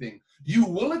same thing. You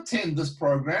will attend this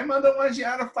program, otherwise you're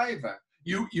out of favor.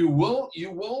 You will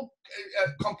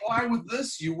comply with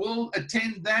this. You will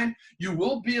attend that. You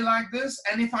will be like this.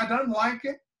 And if I don't like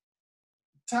it,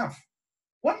 tough.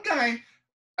 One guy,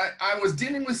 I was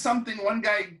dealing with something. One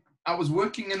guy, I was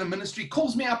working in a ministry,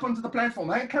 calls me up onto the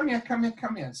platform. Hey, come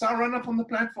here. So I run up on the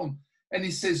platform, and he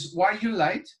says, "Why are you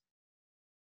late?"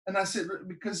 And I said,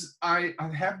 "Because I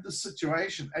have this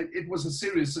situation." It was a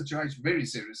serious situation, very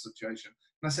serious situation.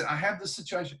 And I said, "I have this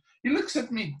situation." He looks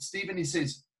at me, Steve, and he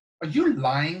says, "Are you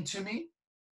lying to me?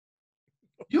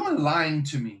 You are lying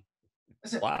to me." I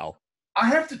said, "Wow, I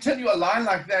have to tell you a lie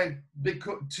like that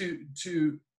because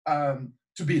to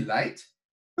be late.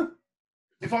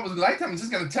 If I was late, I'm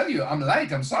just going to tell you I'm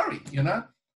late. I'm sorry,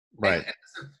 Right. And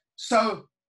so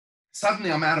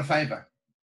suddenly I'm out of favor.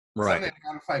 Right. Suddenly I'm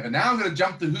out of favor. Now I'm going to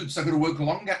jump the hoops. I'm going to work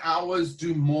longer hours,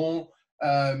 do more,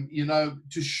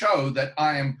 to show that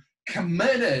I am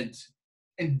committed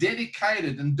and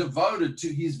dedicated and devoted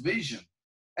to his vision.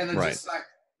 And it's just like,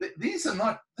 this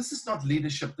is not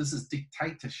leadership. This is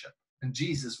dictatorship. And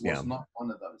Jesus was not one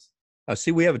of those.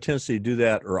 See, we have a tendency to do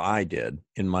that, or I did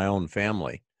in my own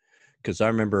family. Because I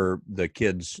remember the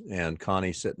kids and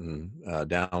Connie sitting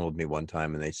down with me one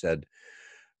time, and they said,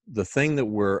 the thing that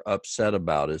we're upset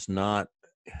about is not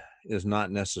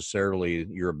necessarily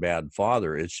you're a bad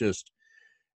father. It's just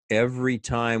every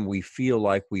time we feel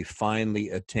like we finally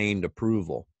attained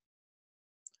approval,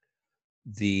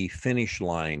 the finish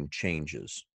line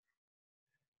changes.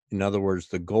 In other words,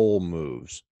 the goal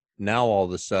moves. Now all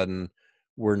of a sudden,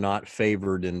 we're not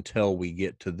favored until we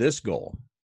get to this goal.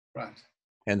 Right.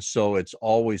 And so it's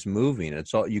always moving.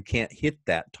 You can't hit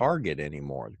that target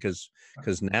anymore because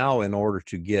now in order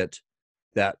to get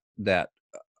that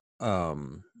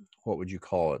what would you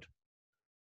call it?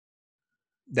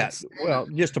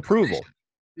 Just approval.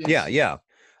 Yes. Yeah.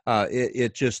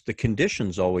 It just, the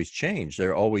conditions always change.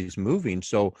 They're always moving.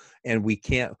 So, and we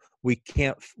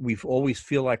always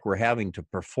feel like we're having to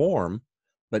perform,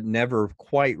 but never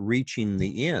quite reaching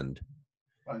the end.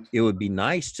 It would be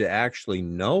nice to actually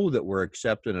know that we're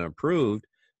accepted and approved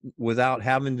without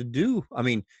having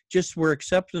to just we're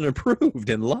accepted and approved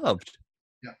and loved.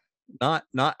 Yeah.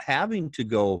 Not having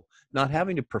to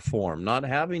perform, not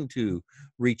having to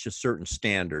reach a certain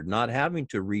standard, not having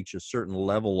to reach a certain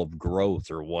level of growth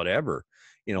or whatever,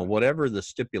 whatever the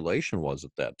stipulation was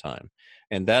at that time.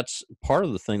 And that's part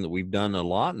of the thing that we've done a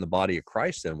lot in the body of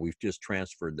Christ. And we've just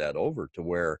transferred that over to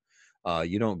where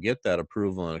you don't get that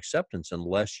approval and acceptance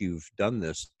unless you've done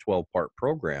this 12-part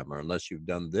program, or unless you've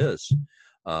done this.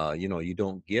 You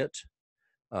don't get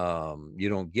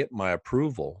my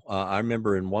approval. I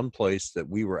remember in one place that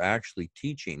we were actually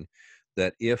teaching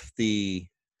that and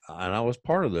I was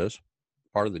part of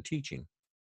the teaching,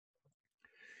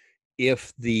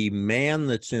 if the man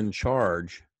that's in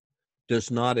charge does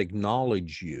not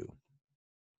acknowledge you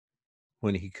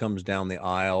when he comes down the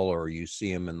aisle, or you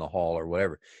see him in the hall or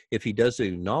whatever, if he doesn't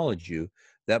acknowledge you,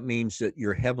 that means that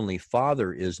your heavenly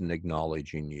Father isn't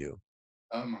acknowledging you.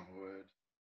 Oh my word.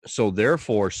 So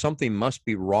therefore, something must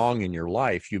be wrong in your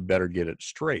life. You better get it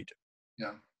straight.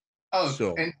 Yeah. Oh,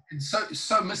 So, and so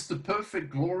Mr.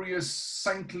 Perfect, glorious,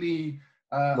 saintly,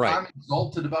 right, I'm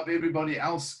exalted above everybody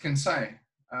else can say.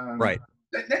 right.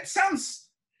 That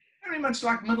sounds very much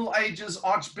like Middle Ages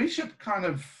Archbishop kind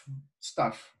of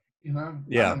stuff. I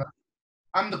Yeah, don't know.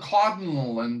 I'm the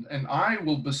cardinal, and I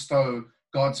will bestow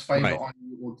God's favor right. on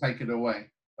you or take it away.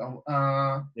 So,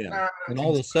 Yeah. no, I And don't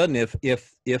all think of so. a sudden,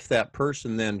 if that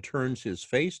person then turns his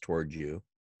face towards you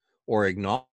or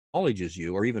acknowledges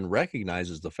you or even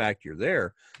recognizes the fact you're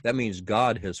there, that means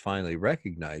God has finally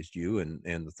recognized you, and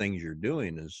the things you're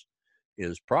doing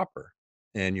is proper.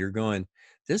 And you're going,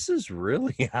 this is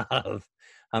really out of,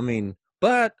 I mean,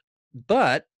 but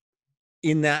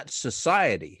in that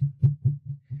society,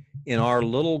 in our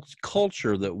little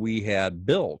culture that we had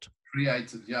built,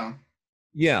 Created, yeah.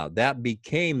 yeah, that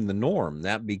became the norm.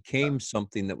 That became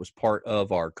something that was part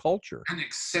of our culture. An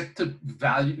accepted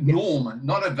value, Yes. norm,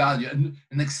 not a value,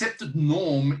 an accepted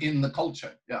norm in the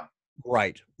culture. Yeah.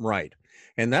 Right, right.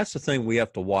 And that's the thing we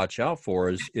have to watch out for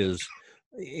is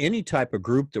any type of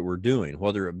group that we're doing,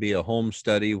 whether it be a home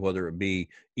study, whether it be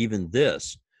even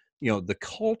this, the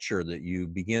culture that you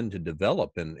begin to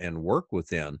develop and work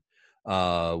within,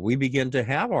 we begin to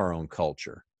have our own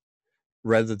culture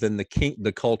rather than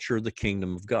the culture of the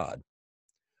kingdom of God.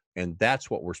 And that's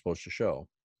what we're supposed to show.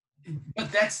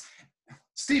 But that's,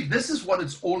 Steve, this is what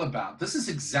it's all about. This is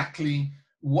exactly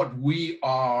what we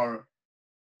are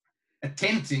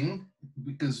attempting,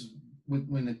 because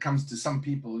when it comes to some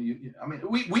people, I mean,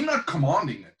 we're not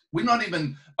commanding it. We're not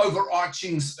even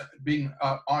overarching, being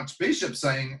archbishop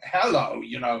saying, hello,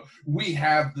 we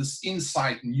have this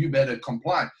insight and you better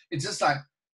comply. It's just like,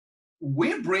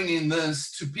 we're bringing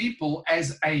this to people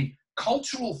as a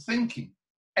cultural thinking.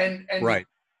 And Right.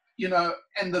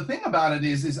 and the thing about it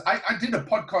is I did a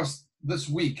podcast this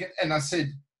week and I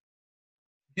said,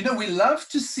 we love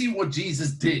to see what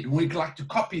Jesus did. We'd like to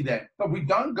copy that, but we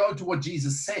don't go to what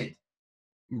Jesus said.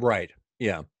 Right.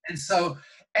 Yeah. And so,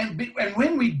 and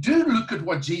when we do look at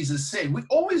what Jesus said, we're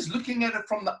always looking at it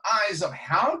from the eyes of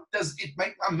how does it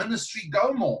make my ministry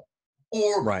go more?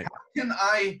 Or Right. how can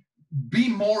I be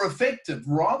more effective,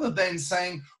 rather than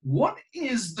saying, what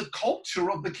is the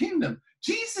culture of the kingdom?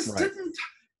 Jesus Right.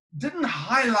 didn't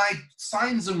highlight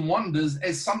signs and wonders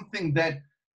as something that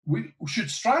we should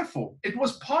strive for. It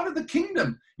was part of the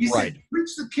kingdom. He Right. said,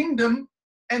 preach the kingdom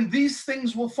and these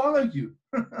things will follow you.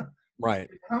 Right.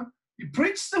 You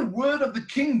preach the word of the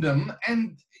kingdom,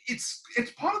 and it's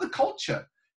part of the culture.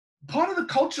 Part of the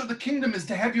culture of the kingdom is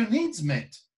to have your needs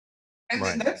met. And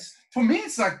Right. that's, for me,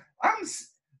 it's like,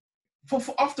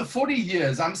 after 40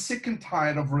 years, I'm sick and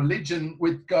tired of religion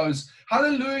which goes,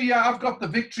 hallelujah, I've got the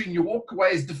victory, and you walk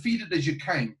away as defeated as you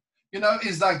came.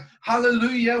 It's like,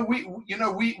 hallelujah,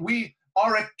 we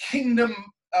are a kingdom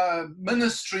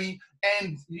ministry,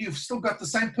 and you've still got the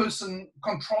same person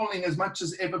controlling as much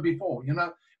as ever before.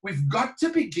 We've got to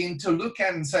begin to look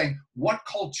at and saying, what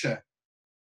culture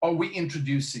are we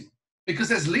introducing?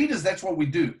 Because as leaders, that's what we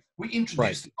do. We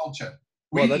introduce the culture.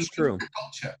 Well, We that's lead true. the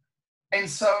culture. And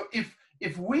so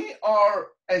if we are,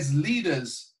 as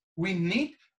leaders, we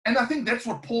need, and I think that's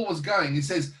what Paul was going. He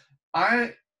says,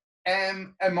 I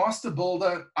am a master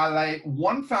builder. I lay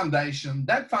one foundation.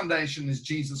 That foundation is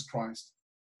Jesus Christ.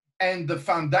 And the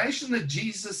foundation that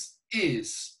Jesus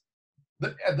is,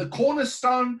 the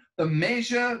cornerstone, the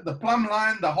measure, the plumb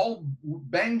line, the whole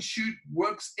bang, shoot,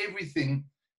 works, everything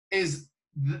is,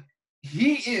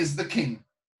 he is the king.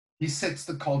 He sets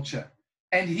the culture.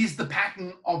 And he's the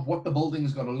pattern of what the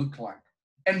building's got to look like.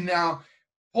 And now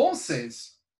Paul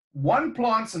says, one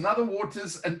plants, another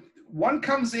waters, and one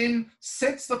comes in,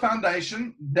 sets the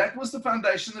foundation. That was the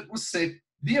foundation that was set.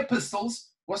 The epistles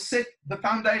was set, the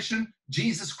foundation,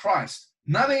 Jesus Christ.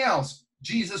 Nothing else,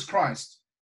 Jesus Christ.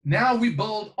 Now we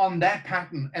build on that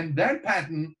pattern. And that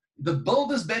pattern, the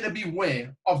builders better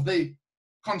beware of the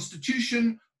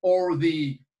constitution or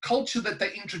the culture that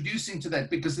they're introducing to that,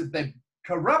 because if they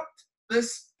corrupt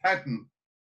this pattern,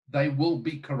 they will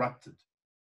be corrupted.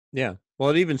 Yeah.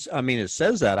 Well, it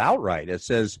says that outright. It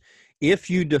says,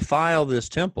 if you defile this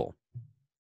temple.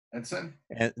 That's it.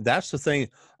 And that's the thing.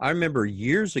 I remember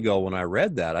years ago when I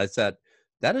read that, I thought,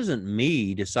 that isn't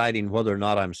me deciding whether or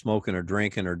not I'm smoking or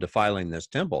drinking or defiling this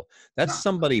temple. That's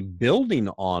somebody building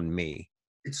on me.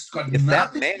 It's got If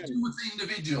that nothing man, to do with the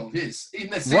individual. Yes,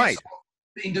 in the sense right, of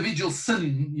the individual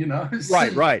sin, right,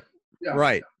 sin. right, Yeah.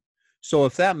 right. So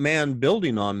if that man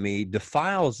building on me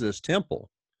defiles this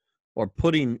temple or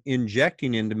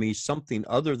injecting into me something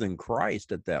other than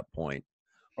Christ at that point,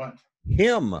 Right.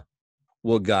 him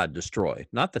will God destroy,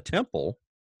 not the temple,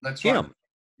 That's right. him.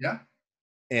 Yeah.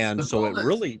 And The so it builders.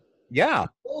 really, yeah,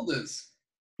 Builders.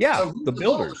 yeah, So who the are the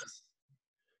builders, builders?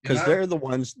 You because know, they're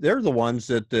the ones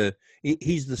that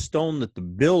he's the stone that the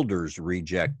builders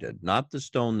rejected, not the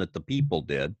stone that the people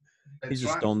did. He's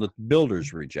that's a right. stone that the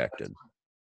builders rejected.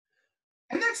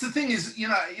 And that's the thing is,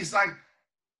 it's like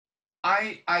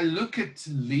I look at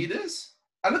leaders,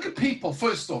 I look at people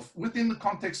first off within the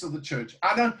context of the church.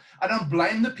 I don't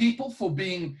blame the people for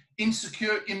being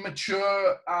insecure,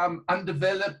 immature,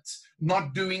 undeveloped,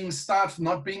 not doing stuff,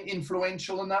 not being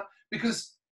influential enough,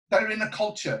 because they're in a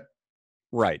culture.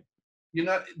 Right.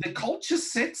 The culture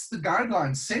sets the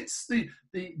guidelines, sets the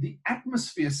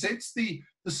atmosphere, sets the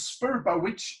spirit by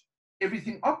which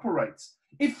everything operates.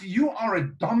 If you are a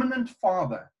dominant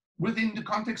father within the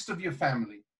context of your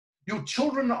family, your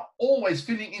children are always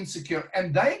feeling insecure,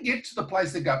 and they get to the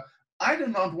place they go, I do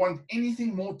not want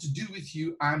anything more to do with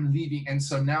you, I'm leaving. And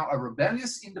so now a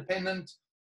rebellious, independent,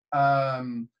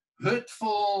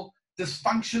 hurtful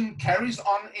dysfunction carries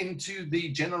on into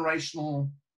the generational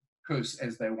curse,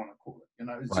 as they want to call it. It's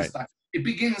Right. just like it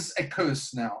begins a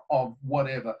curse now of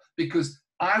whatever, because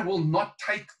I will not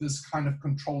take this kind of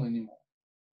control anymore.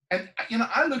 And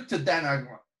I looked at that and I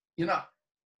go,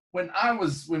 when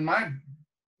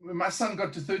my son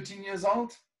got to 13 years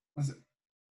old, I said,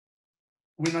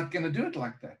 we're not going to do it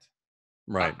like that.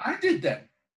 Right. I did that.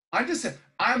 I just said,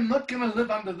 I'm not going to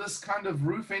live under this kind of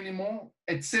roof anymore.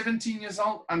 At 17 years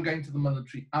old, I'm going to the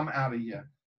military. I'm out of here.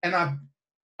 And I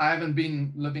haven't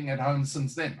been living at home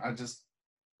since then. I just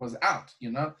was out,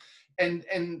 and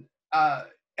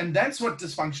that's what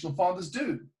dysfunctional fathers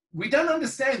do. We don't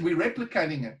understand. We're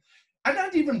replicating it. I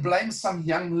don't even blame some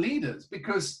young leaders,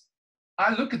 because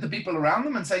I look at the people around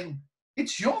them and say,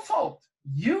 it's your fault.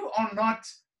 You are not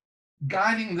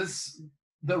guiding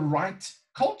the right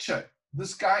culture,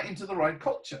 this guy into the right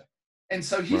culture. And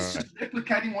so he's just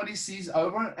replicating what he sees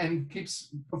over and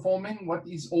keeps performing what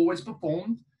he's always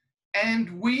performed.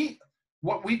 And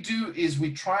what we do is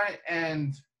we try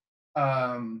and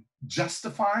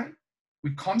justify,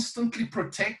 we constantly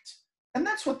protect, and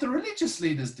that's what the religious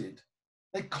leaders did.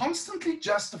 They constantly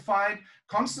justified,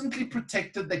 constantly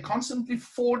protected, they constantly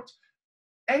fought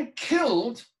and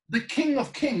killed the King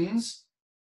of Kings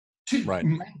to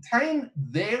maintain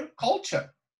their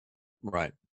culture.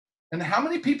 Right. And how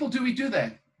many people do we do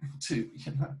that to?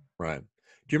 Right.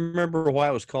 Do you remember why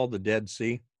it was called the Dead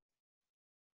Sea?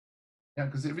 Yeah,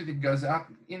 because everything goes out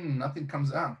in, nothing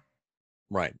comes out.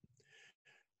 Right.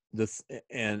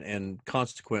 And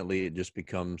consequently, it just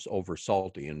becomes over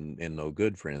salty and no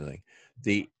good for anything.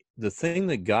 The thing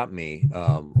that got me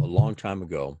a long time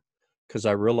ago, because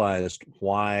I realized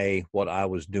why what I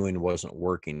was doing wasn't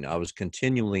working. I was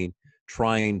continually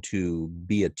trying to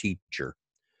be a teacher.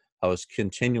 I was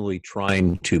continually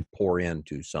trying to pour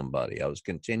into somebody. I was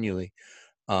continually,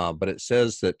 but it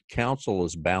says that counsel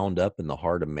is bound up in the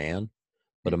heart of man,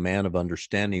 but a man of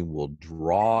understanding will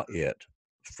draw it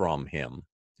from him.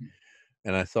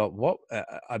 And I thought,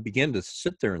 I began to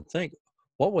sit there and think,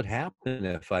 what would happen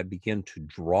if I begin to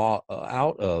draw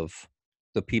out of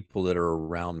the people that are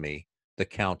around me the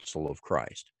counsel of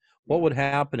Christ? What would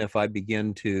happen if I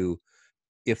begin to,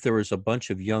 if there was a bunch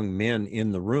of young men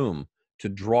in the room, to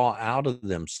draw out of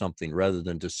them something rather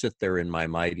than to sit there in my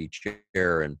mighty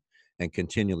chair and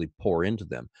continually pour into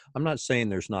them? I'm not saying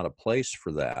there's not a place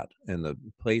for that and the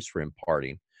place for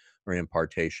imparting or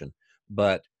impartation,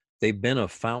 but they've been a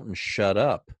fountain shut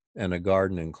up and a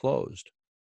garden enclosed.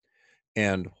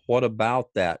 And what about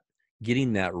that,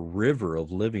 getting that river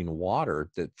of living water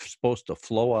that's supposed to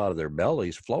flow out of their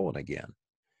bellies flowing again?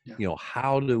 Yeah.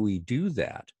 How do we do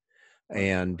that?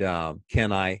 And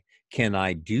can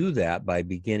I do that by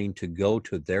beginning to go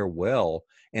to their well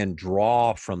and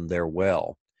draw from their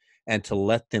well, and to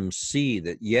let them see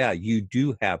that, yeah, you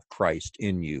do have Christ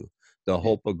in you, the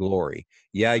hope of glory.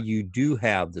 Yeah, you do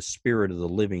have the Spirit of the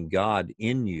living God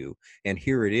in you. And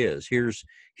here it is. Here's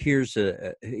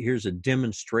a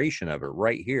demonstration of it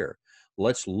right here.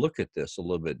 Let's look at this a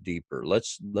little bit deeper.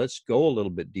 Let's go a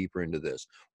little bit deeper into this.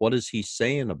 What is he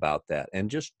saying about that? And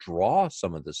just draw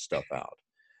some of this stuff out.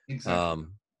 Exactly.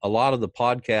 A lot of the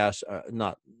podcasts,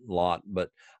 not a lot, but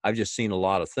I've just seen a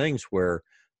lot of things where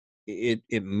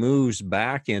it moves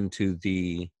back into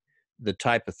the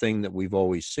type of thing that we've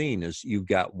always seen, is you've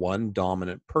got one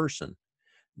dominant person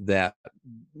that,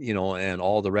 and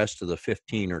all the rest of the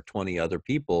 15 or 20 other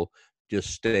people just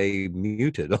stay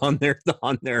muted on their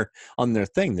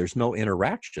thing. There's no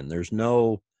interaction. There's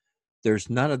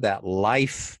none of that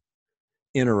life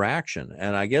interaction.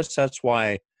 And I guess that's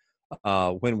why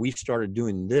when we started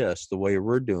doing this the way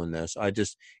we're doing this,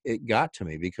 it got to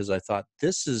me because I thought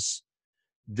this is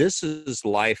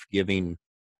life-giving,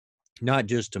 not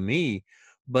just to me,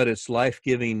 but it's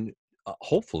life-giving,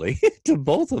 hopefully, to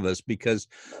both of us, because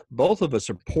both of us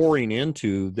are pouring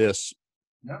into this,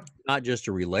 Yeah. not just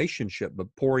a relationship,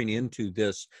 but pouring into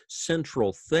this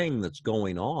central thing that's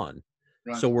going on.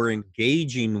 Right. So we're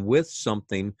engaging with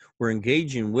something, we're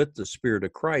engaging with the Spirit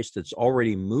of Christ that's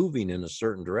already moving in a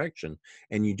certain direction,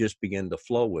 and you just begin to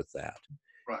flow with that.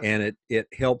 Right. And it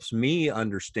helps me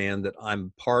understand that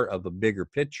I'm part of a bigger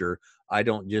picture. I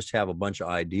don't just have a bunch of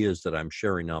ideas that I'm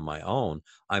sharing on my own.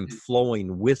 I'm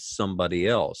flowing with somebody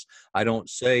else. I don't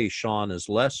say Sean is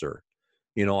lesser.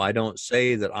 I don't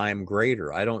say that I'm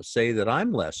greater. I don't say that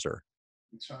I'm lesser.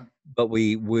 That's right. But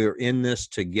we're in this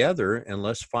together, and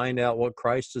let's find out what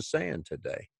Christ is saying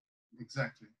today.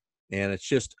 Exactly. And it's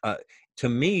just to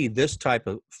me, this type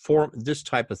of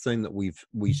thing that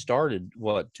we started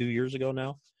 2 years ago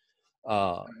now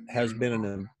has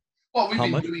been well, we've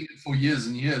been doing it for years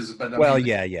and years, but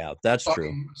yeah, that's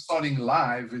true. Starting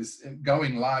live is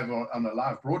going live on a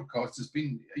live broadcast. It's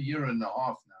been a year and a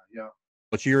half now. Yeah.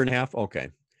 It's a year and a half. Okay.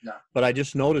 Yeah. But I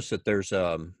just noticed that there's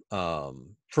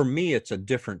for me, it's a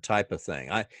different type of thing.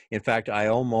 In fact, I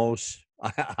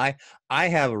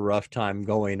have a rough time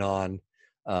going on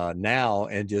now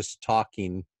and just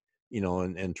talking,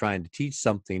 and trying to teach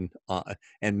something,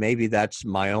 and maybe that's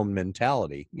my own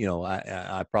mentality.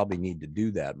 I probably need to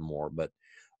do that more, but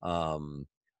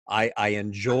I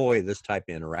enjoy this type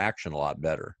of interaction a lot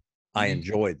better. I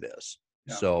enjoy this.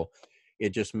 Yeah. So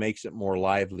it just makes it more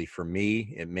lively for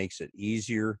me. It makes it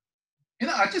easier.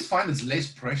 I just find there's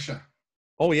less pressure.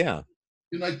 Oh, yeah.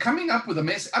 Coming up with a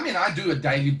message. I mean, I do a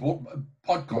daily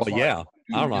podcast. Well, yeah.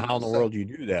 I don't know how in the world you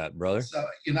do that, brother. So,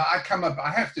 I come up,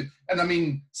 I have to, and I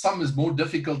mean, some is more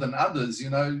difficult than others,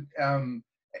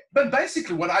 but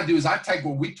basically what I do is I take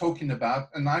what we're talking about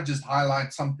and I just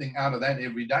highlight something out of that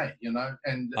every day,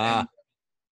 and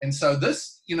so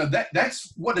this,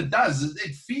 that's what it does.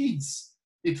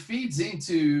 It feeds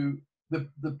into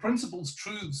the principles,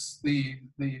 truths, the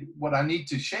what I need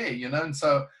to share, and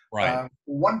so right.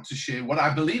 Want to share what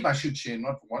I believe I should share,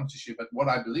 not want to share, but what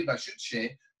I believe I should share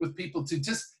with people to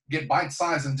just get bite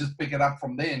size and just pick it up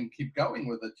from there and keep going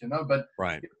with it, But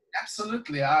right.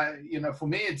 Absolutely, for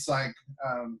me, it's like,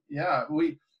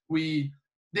 we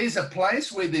there's a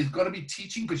place where there's got to be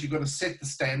teaching because you've got to set the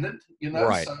standard,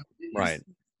 Right. So right.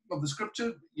 Of the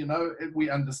scripture, we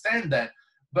understand that,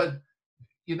 but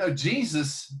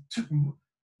Jesus took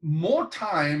more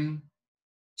time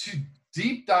to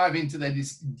deep dive into that.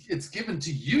 It's given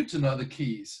to you to know the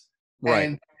keys,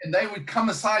 right? And they would come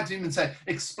aside to him and say,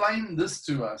 "Explain this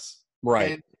to us,"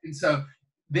 right? And so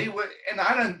they were, and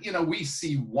I don't, we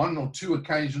see 1 or 2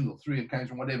 occasions or 3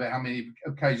 occasions, whatever, how many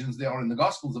occasions there are in the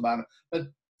Gospels about it. But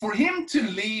for him to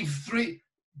leave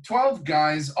 12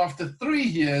 guys after 3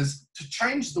 years to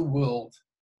change the world,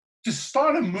 to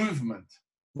start a movement,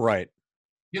 right?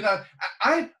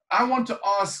 I want to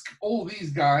ask all these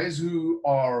guys who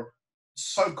are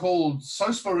so-called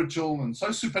so spiritual and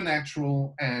so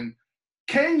supernatural, and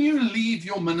can you leave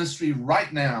your ministry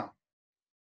right now?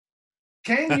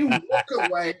 Can you walk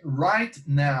away right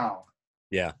now?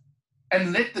 Yeah.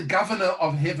 And let the governor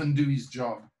of heaven do his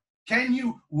job?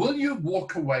 Will you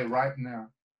walk away right now?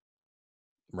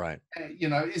 Right.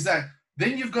 Is that,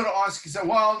 then you've got to ask yourself,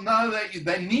 well, no,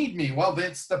 they need me. Well,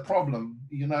 that's the problem.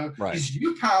 Right. Is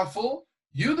you powerful?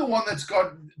 You're the one that's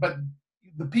got, but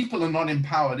the people are not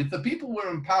empowered. If the people were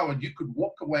empowered, you could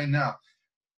walk away now.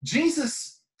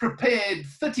 Jesus prepared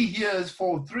 30 years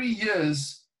for 3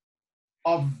 years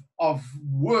of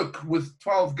work with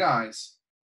 12 guys.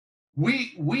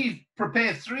 We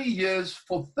prepared 3 years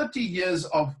for 30 years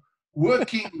of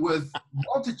working with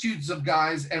multitudes of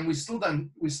guys, and we still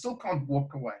can't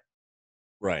walk away.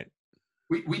 Right.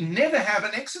 We never have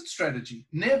an exit strategy.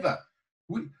 Never.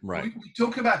 We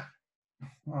talk about,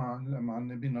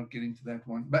 maybe not getting to that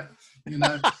one, but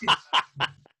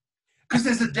because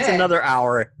there's a dad. That's another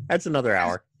hour. That's another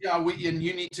hour. Yeah, and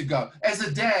you need to go. As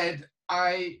a dad,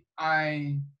 I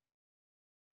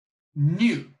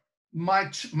knew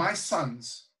my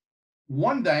sons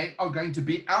one day are going to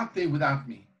be out there without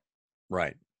me.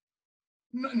 Right.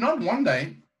 Not one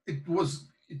day. It was,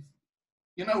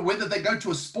 whether they go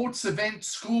to a sports event,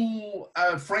 school,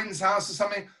 a friend's house or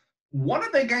something, what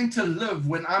are they going to live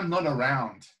when I'm not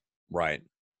around? Right.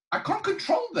 I can't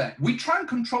control that. We try and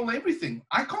control everything.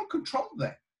 I can't control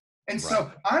that. And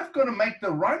so I've got to make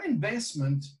the right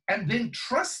investment and then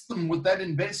trust them with that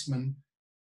investment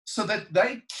so that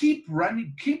they keep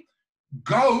running,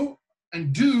 go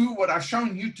and do what I've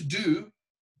shown you to do,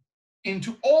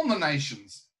 into all the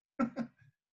nations.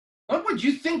 Not what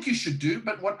you think you should do,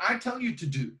 but what I tell you to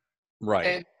do. Right.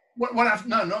 And what I've,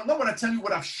 no, not what I tell you,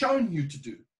 what I've shown you to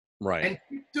do. Right. And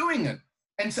keep doing it.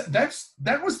 And so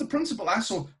that was the principle I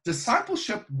saw.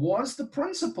 Discipleship was the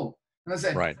principle. And I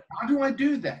said, right. How do I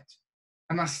do that?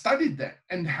 And I studied that.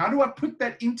 And how do I put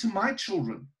that into my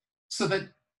children so that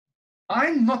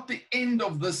I'm not the end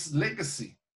of this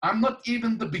legacy? I'm not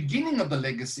even the beginning of the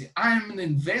legacy. I am an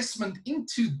investment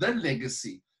into the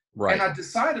legacy. Right. And I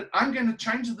decided I'm going to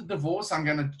change the divorce. I'm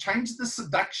going to change the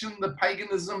seduction, the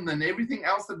paganism, and everything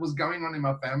else that was going on in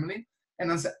my family.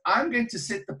 And I said, I'm going to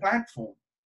set the platform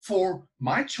for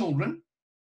my children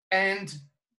and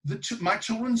my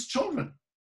children's children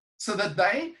so that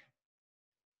they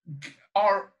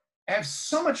have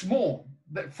so much more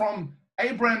that from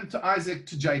Abraham to Isaac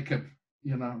to Jacob,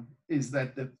 is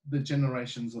that the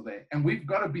generations are there. And we've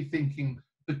got to be thinking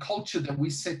the culture that we're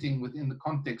setting within the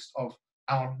context of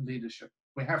our leadership.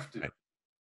 We have to.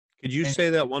 Could you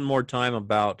say that one more time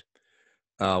about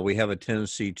we have a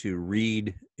tendency to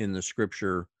read in the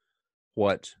scripture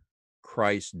what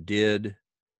Christ did,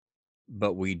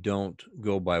 but we don't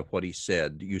go by what he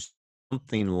said.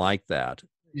 Something like that.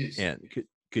 Yes. And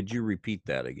could you repeat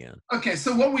that again? Okay,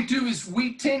 so what we do is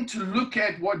we tend to look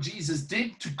at what Jesus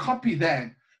did to copy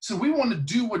that. So we want to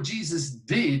do what Jesus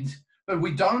did, but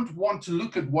we don't want to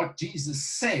look at what Jesus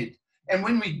said. And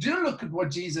when we do look at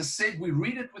what Jesus said, we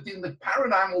read it within the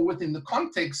paradigm or within the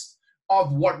context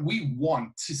of what we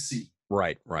want to see.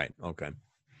 Right. Okay.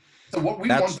 So what we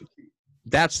want to see.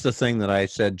 That's the thing that I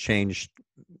said changed.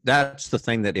 That's the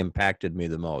thing that impacted me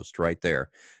the most right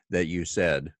there that you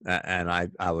said. And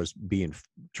I was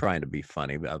trying to be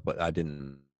funny, but I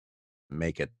didn't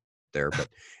make it there. But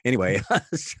anyway,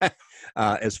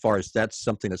 as far as that's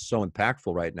something that's so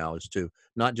impactful right now is to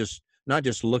not just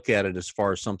look at it as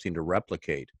far as something to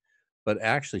replicate, but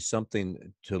actually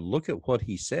something to look at what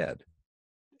he said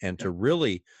and to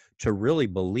really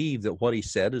believe that what he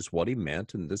said is what he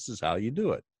meant. And this is how you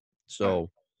do it. So,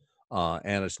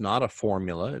 and it's not a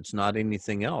formula. It's not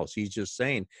anything else. He's just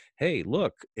saying, hey,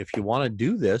 look, if you want to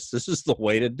do this, this is the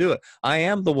way to do it. I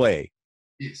am the way.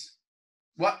 Yes.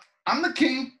 Well, I'm the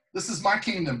king. This is my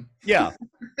kingdom. Yeah.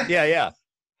 Yeah.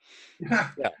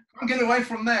 Don't get away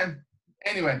from them.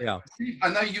 Anyway, Steve, I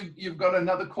know you've got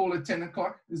another call at 10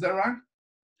 o'clock. Is that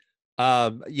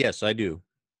right? Yes, I do.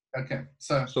 Okay.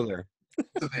 So there.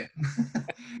 So there.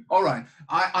 All right.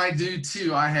 I do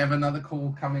too. I have another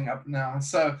call coming up now.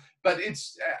 So, but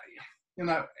it's,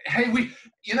 hey,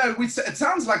 it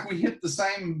sounds like we hit the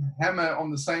same hammer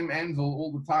on the same anvil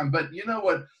all the time. But you know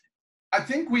what? I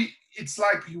think it's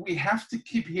like we have to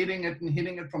keep hitting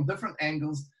it from different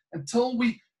angles until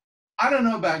I don't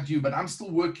know about you, but I'm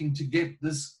still working to get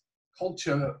this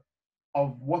culture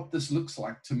of what this looks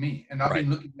like to me. And I've been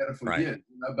looking at it for years,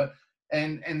 but,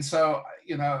 and so,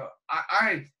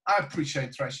 I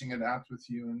appreciate thrashing it out with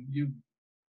you and you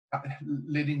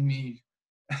letting me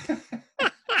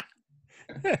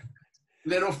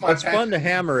let off my It's fun to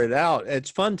hammer it out. It's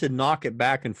fun to knock it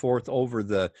back and forth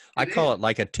over I call it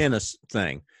like a tennis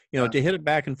thing, to hit it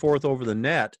back and forth over the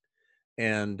net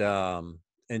and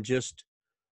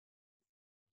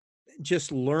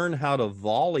just learn how to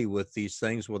volley with these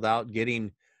things without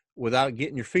getting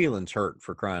your feelings hurt,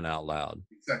 for crying out loud.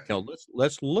 Exactly.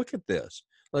 Let's look at this.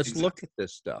 Let's look at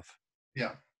this stuff.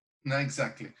 Yeah, no,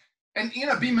 exactly. And,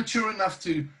 be mature enough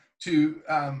to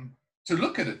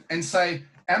look at it and say,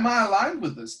 am I aligned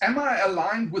with this? Am I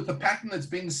aligned with the pattern that's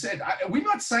being set? We're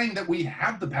not saying that we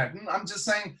have the pattern. I'm just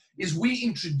saying, is we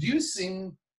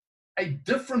introducing a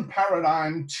different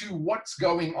paradigm to what's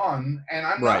going on? And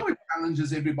I know it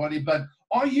challenges everybody, but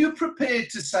are you prepared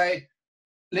to say,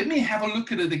 let me have a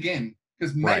look at it again?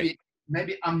 Because maybe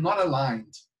I'm not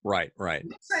aligned. Right. I'm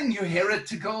not saying you're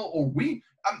heretical or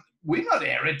we're not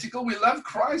heretical. We love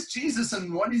Christ Jesus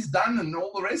and what he's done and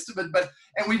all the rest of it,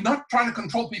 and we're not trying to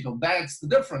control people. That's the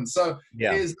difference. So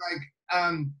it's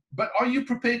like, but are you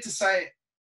prepared to say,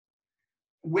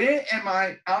 where am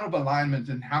I out of alignment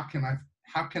and how can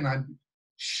I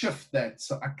shift that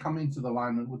so I come into the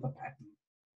alignment with the pattern?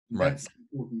 That's the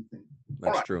important thing.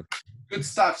 That's true. Good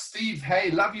stuff, Steve. Hey,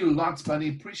 love you lots, buddy.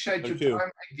 Appreciate your time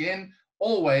again.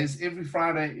 Always, every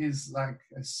Friday is like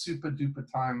a super duper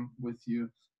time with you.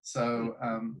 So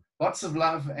lots of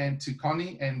love and to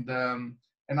Connie and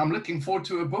I'm looking forward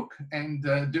to a book and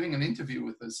doing an interview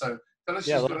with her. So tell us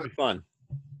that'll be fun.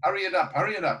 Hurry it up.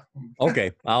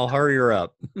 Okay, I'll hurry her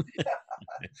up.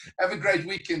 Have a great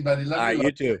weekend, buddy. Love you.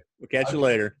 You too. We'll catch you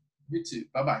later. You too.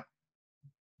 Bye-bye.